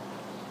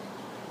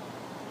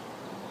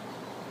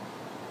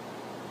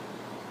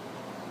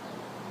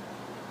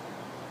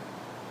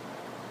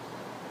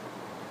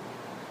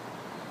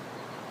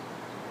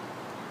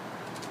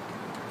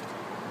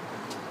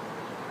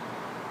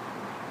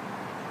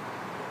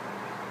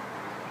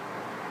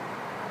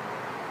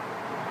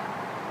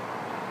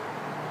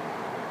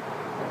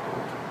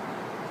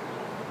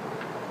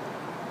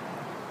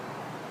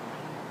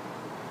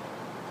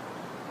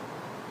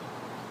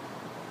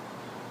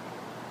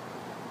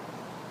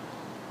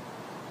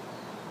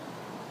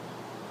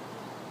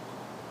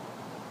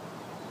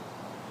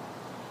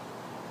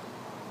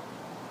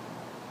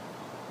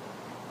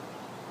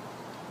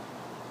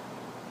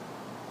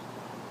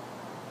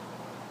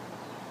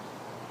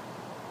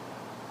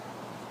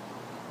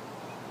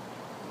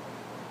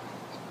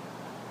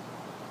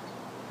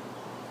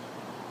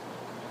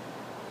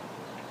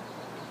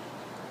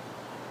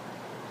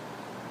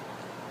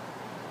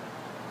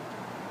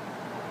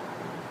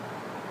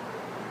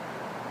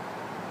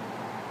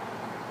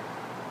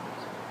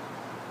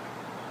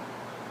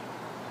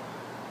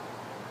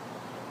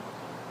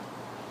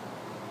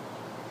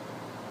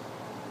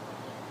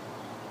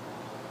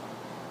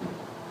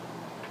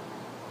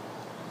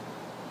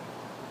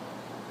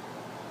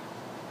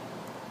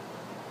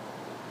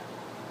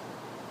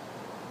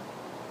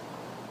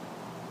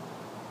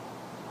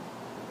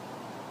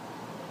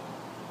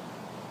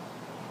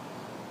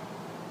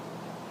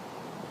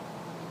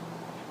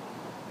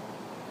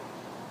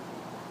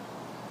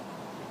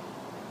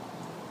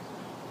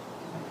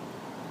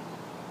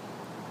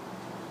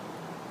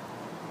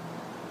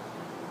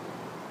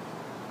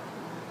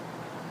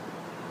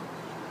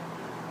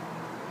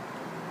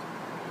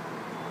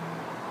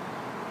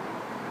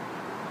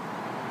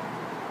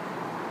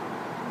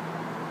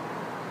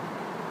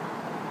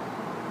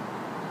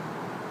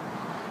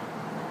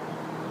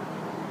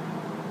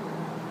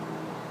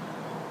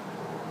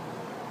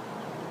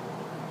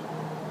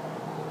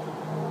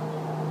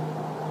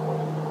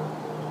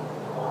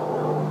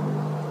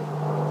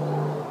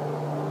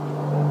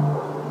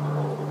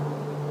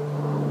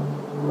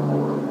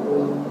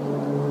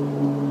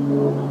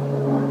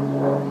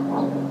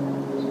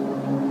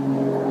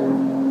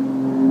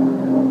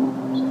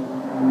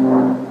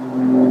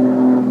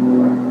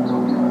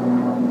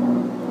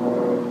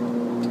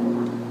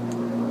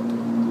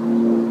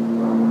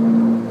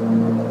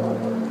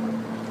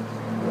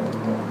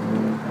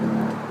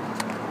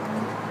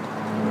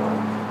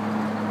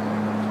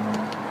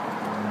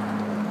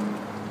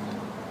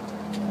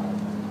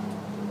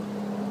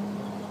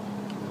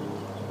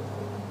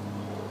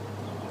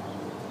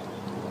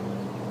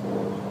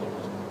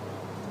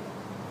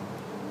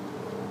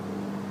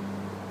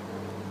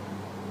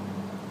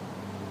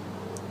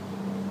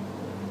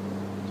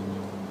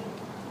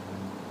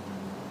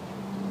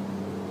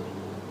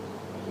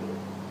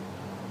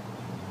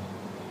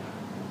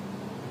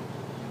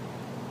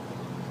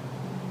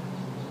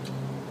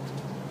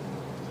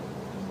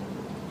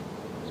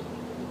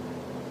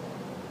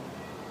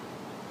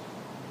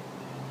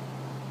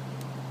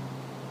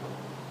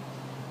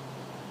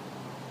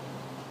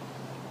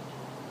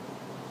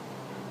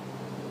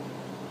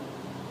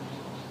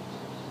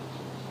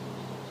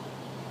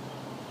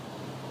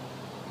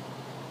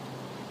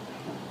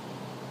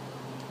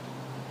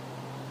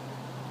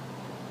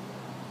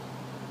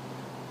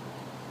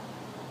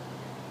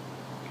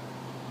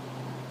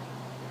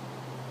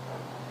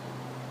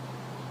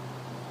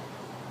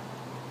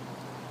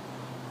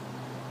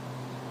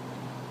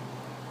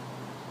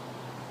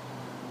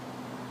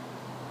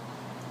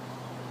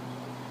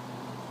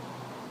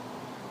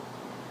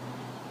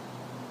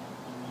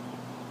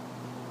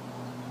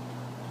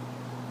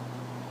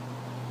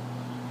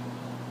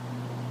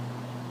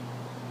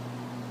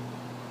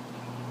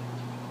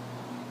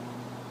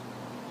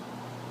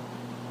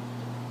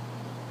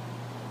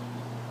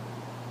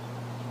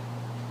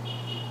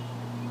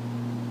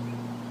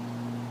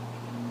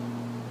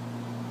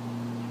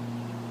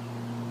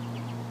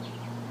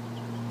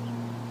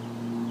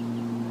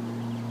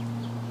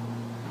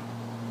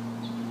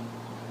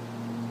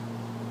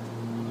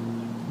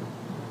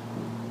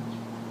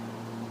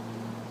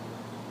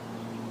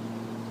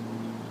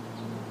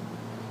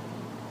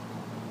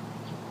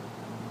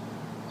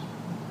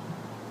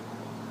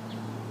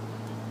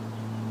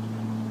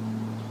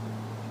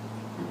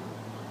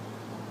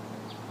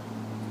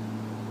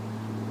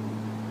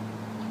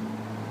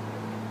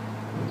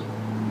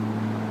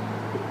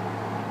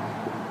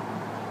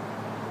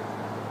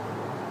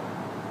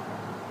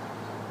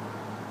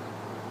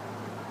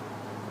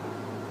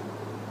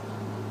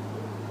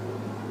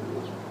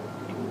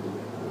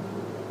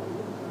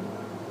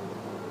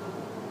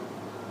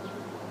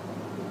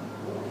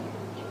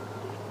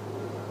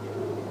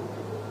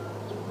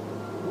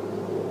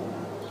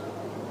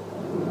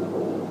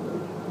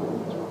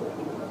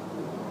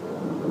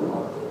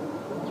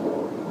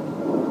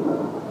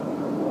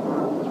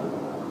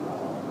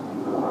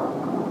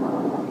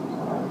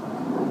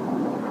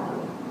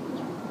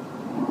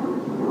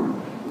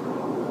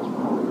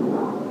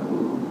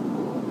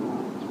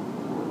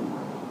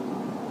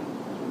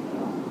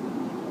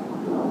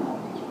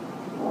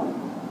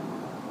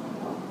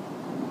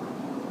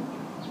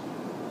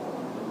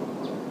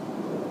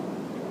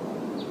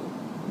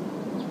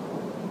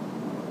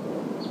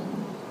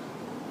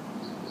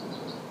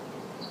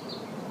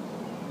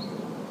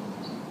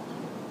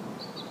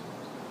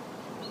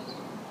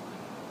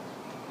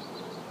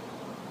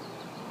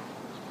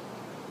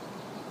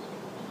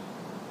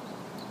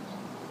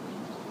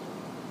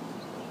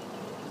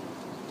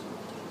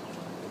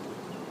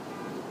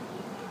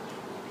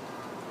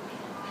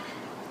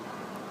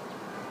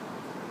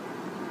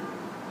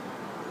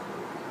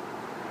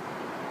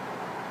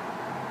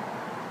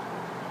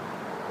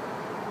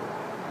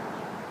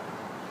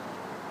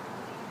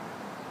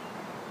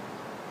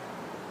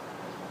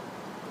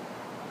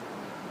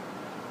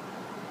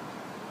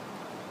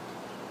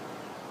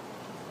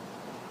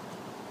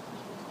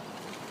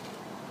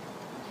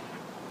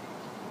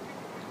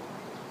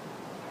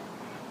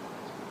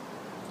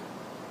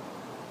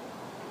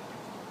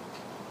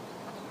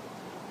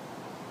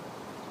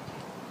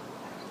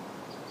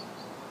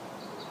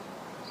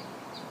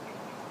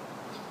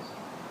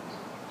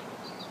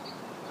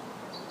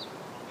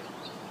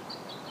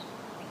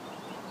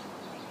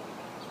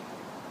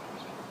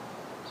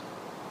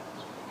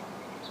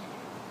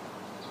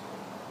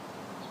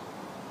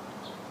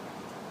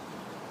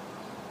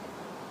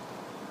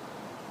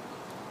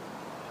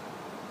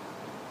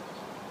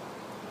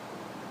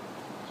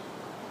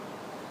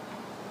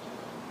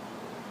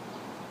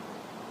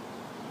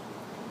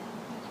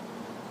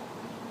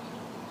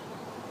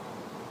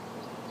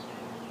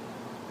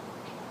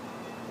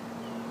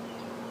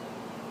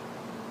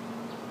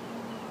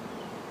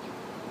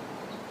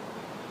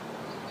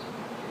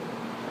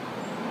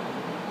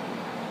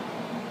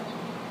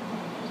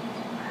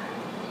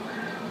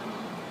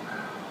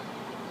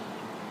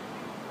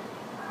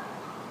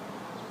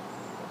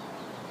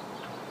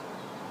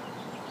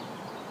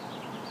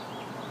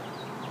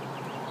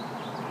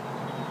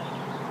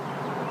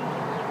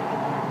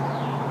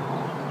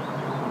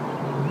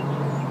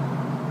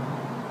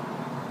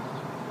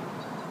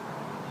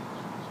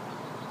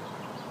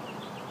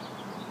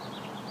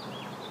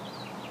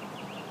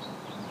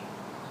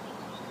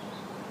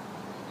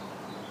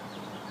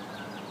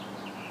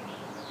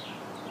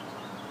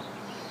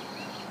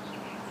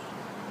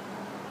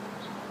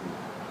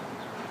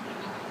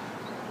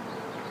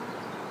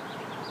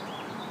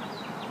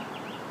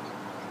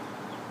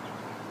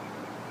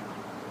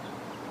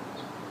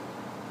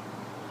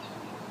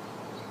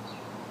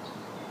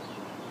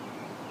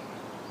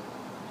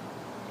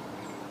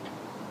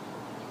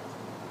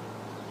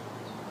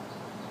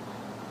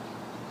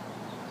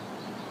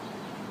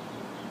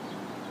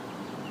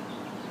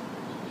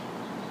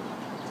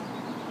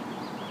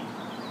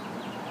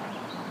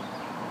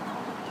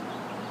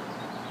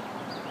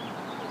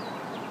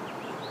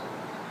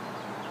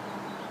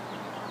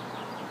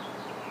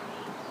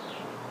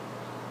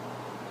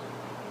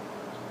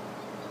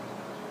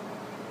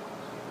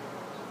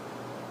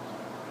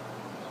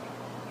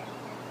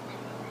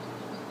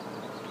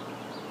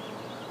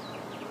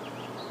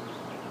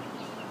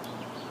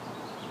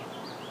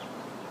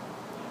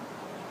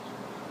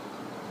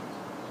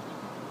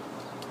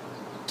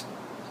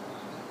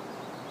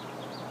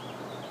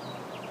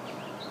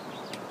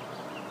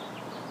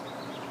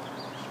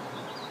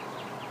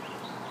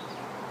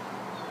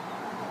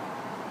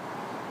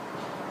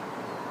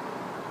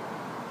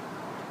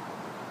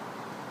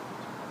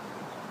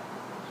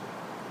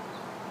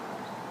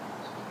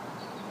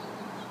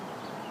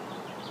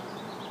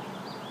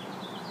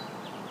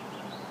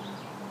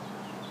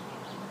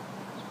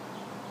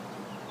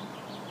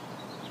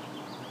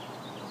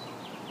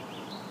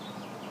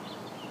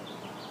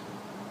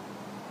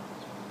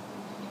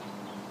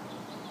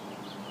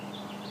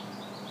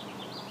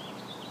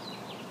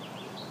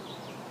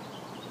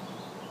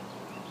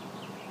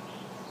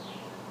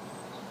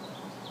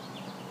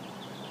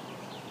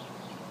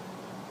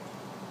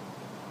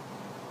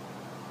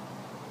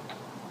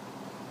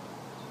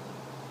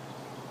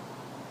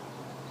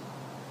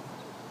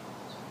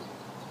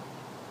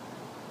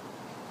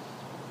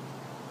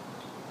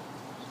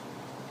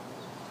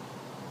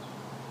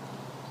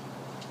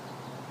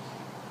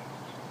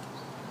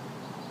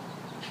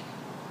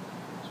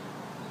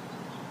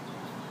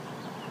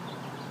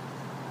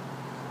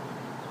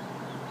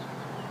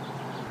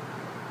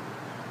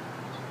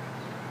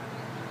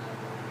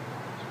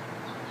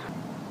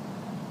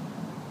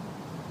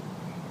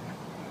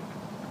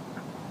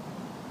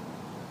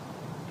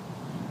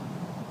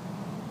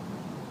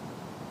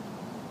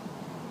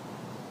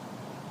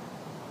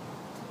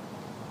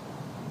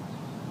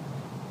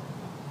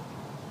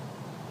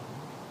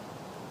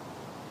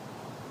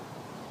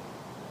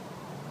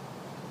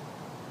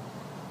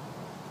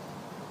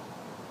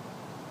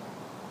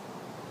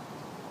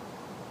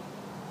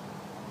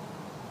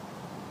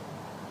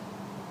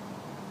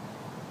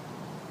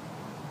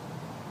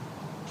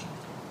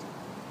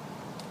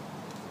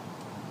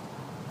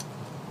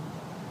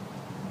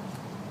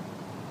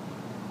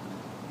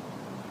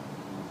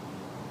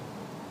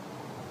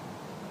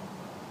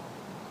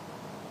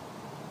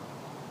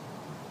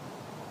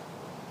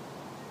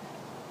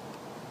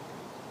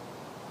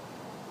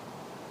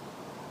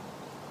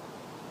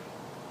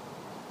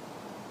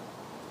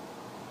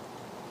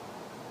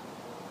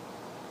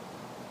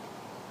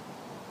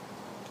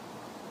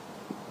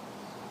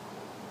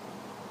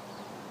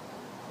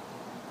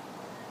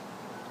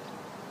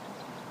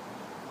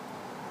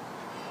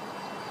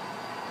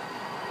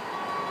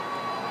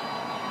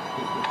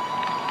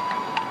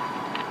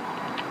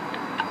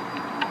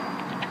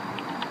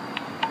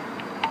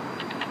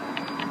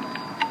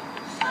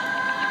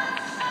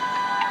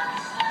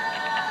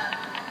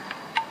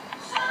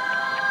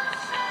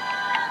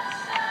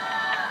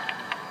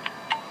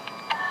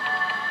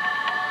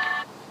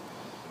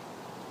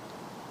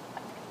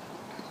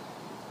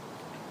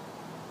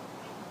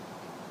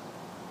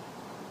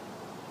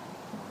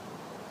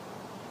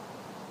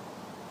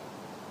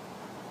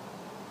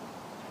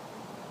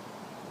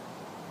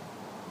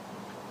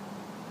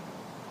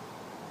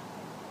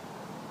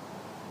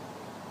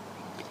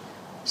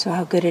 So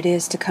how good it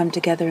is to come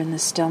together in the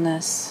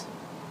stillness,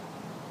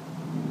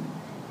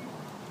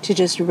 to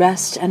just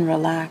rest and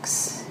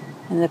relax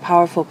in the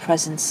powerful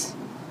presence,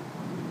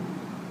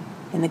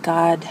 in the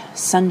God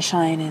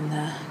sunshine, in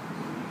the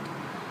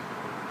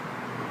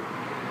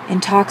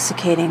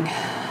intoxicating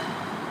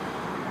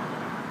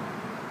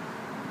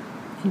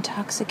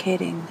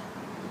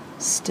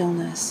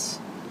stillness.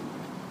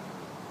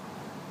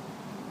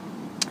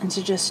 And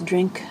to just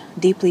drink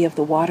deeply of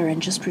the water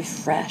and just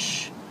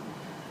refresh.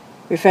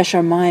 Refresh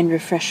our mind,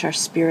 refresh our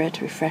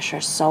spirit, refresh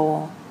our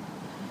soul,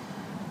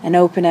 and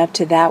open up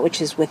to that which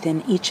is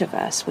within each of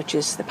us, which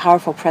is the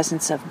powerful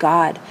presence of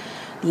God,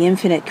 the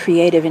infinite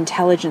creative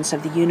intelligence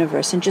of the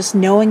universe, and just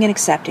knowing and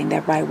accepting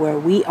that right where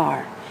we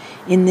are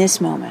in this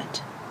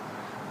moment,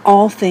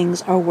 all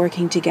things are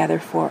working together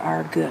for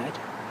our good.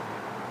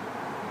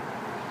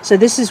 So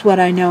this is what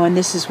I know and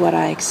this is what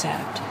I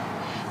accept.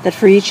 That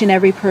for each and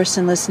every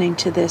person listening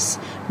to this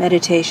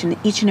meditation,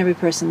 each and every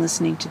person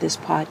listening to this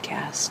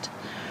podcast,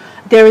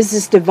 there is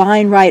this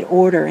divine right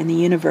order in the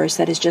universe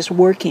that is just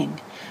working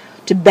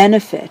to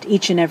benefit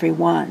each and every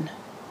one.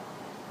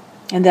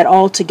 And that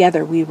all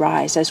together we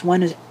rise. As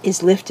one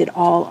is lifted,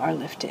 all are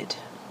lifted.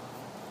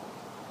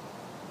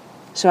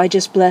 So I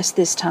just bless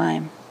this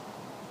time,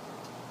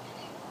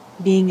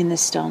 being in the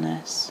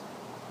stillness,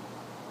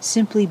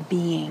 simply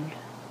being,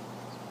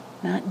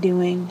 not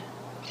doing,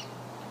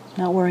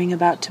 not worrying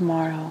about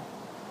tomorrow,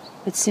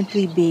 but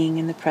simply being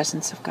in the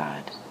presence of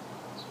God.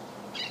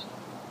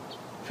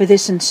 For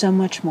this and so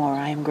much more,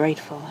 I am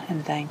grateful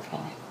and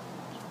thankful.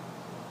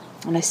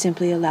 And I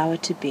simply allow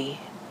it to be,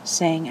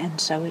 saying,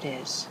 and so it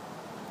is.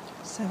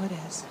 So it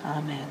is.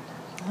 Amen.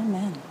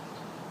 Amen.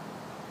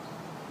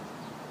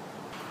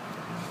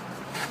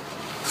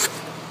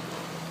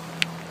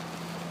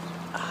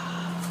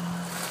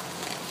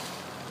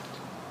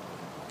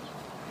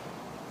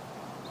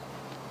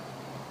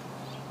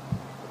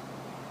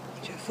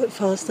 Did your foot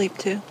fall asleep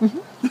too?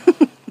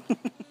 Mm-hmm.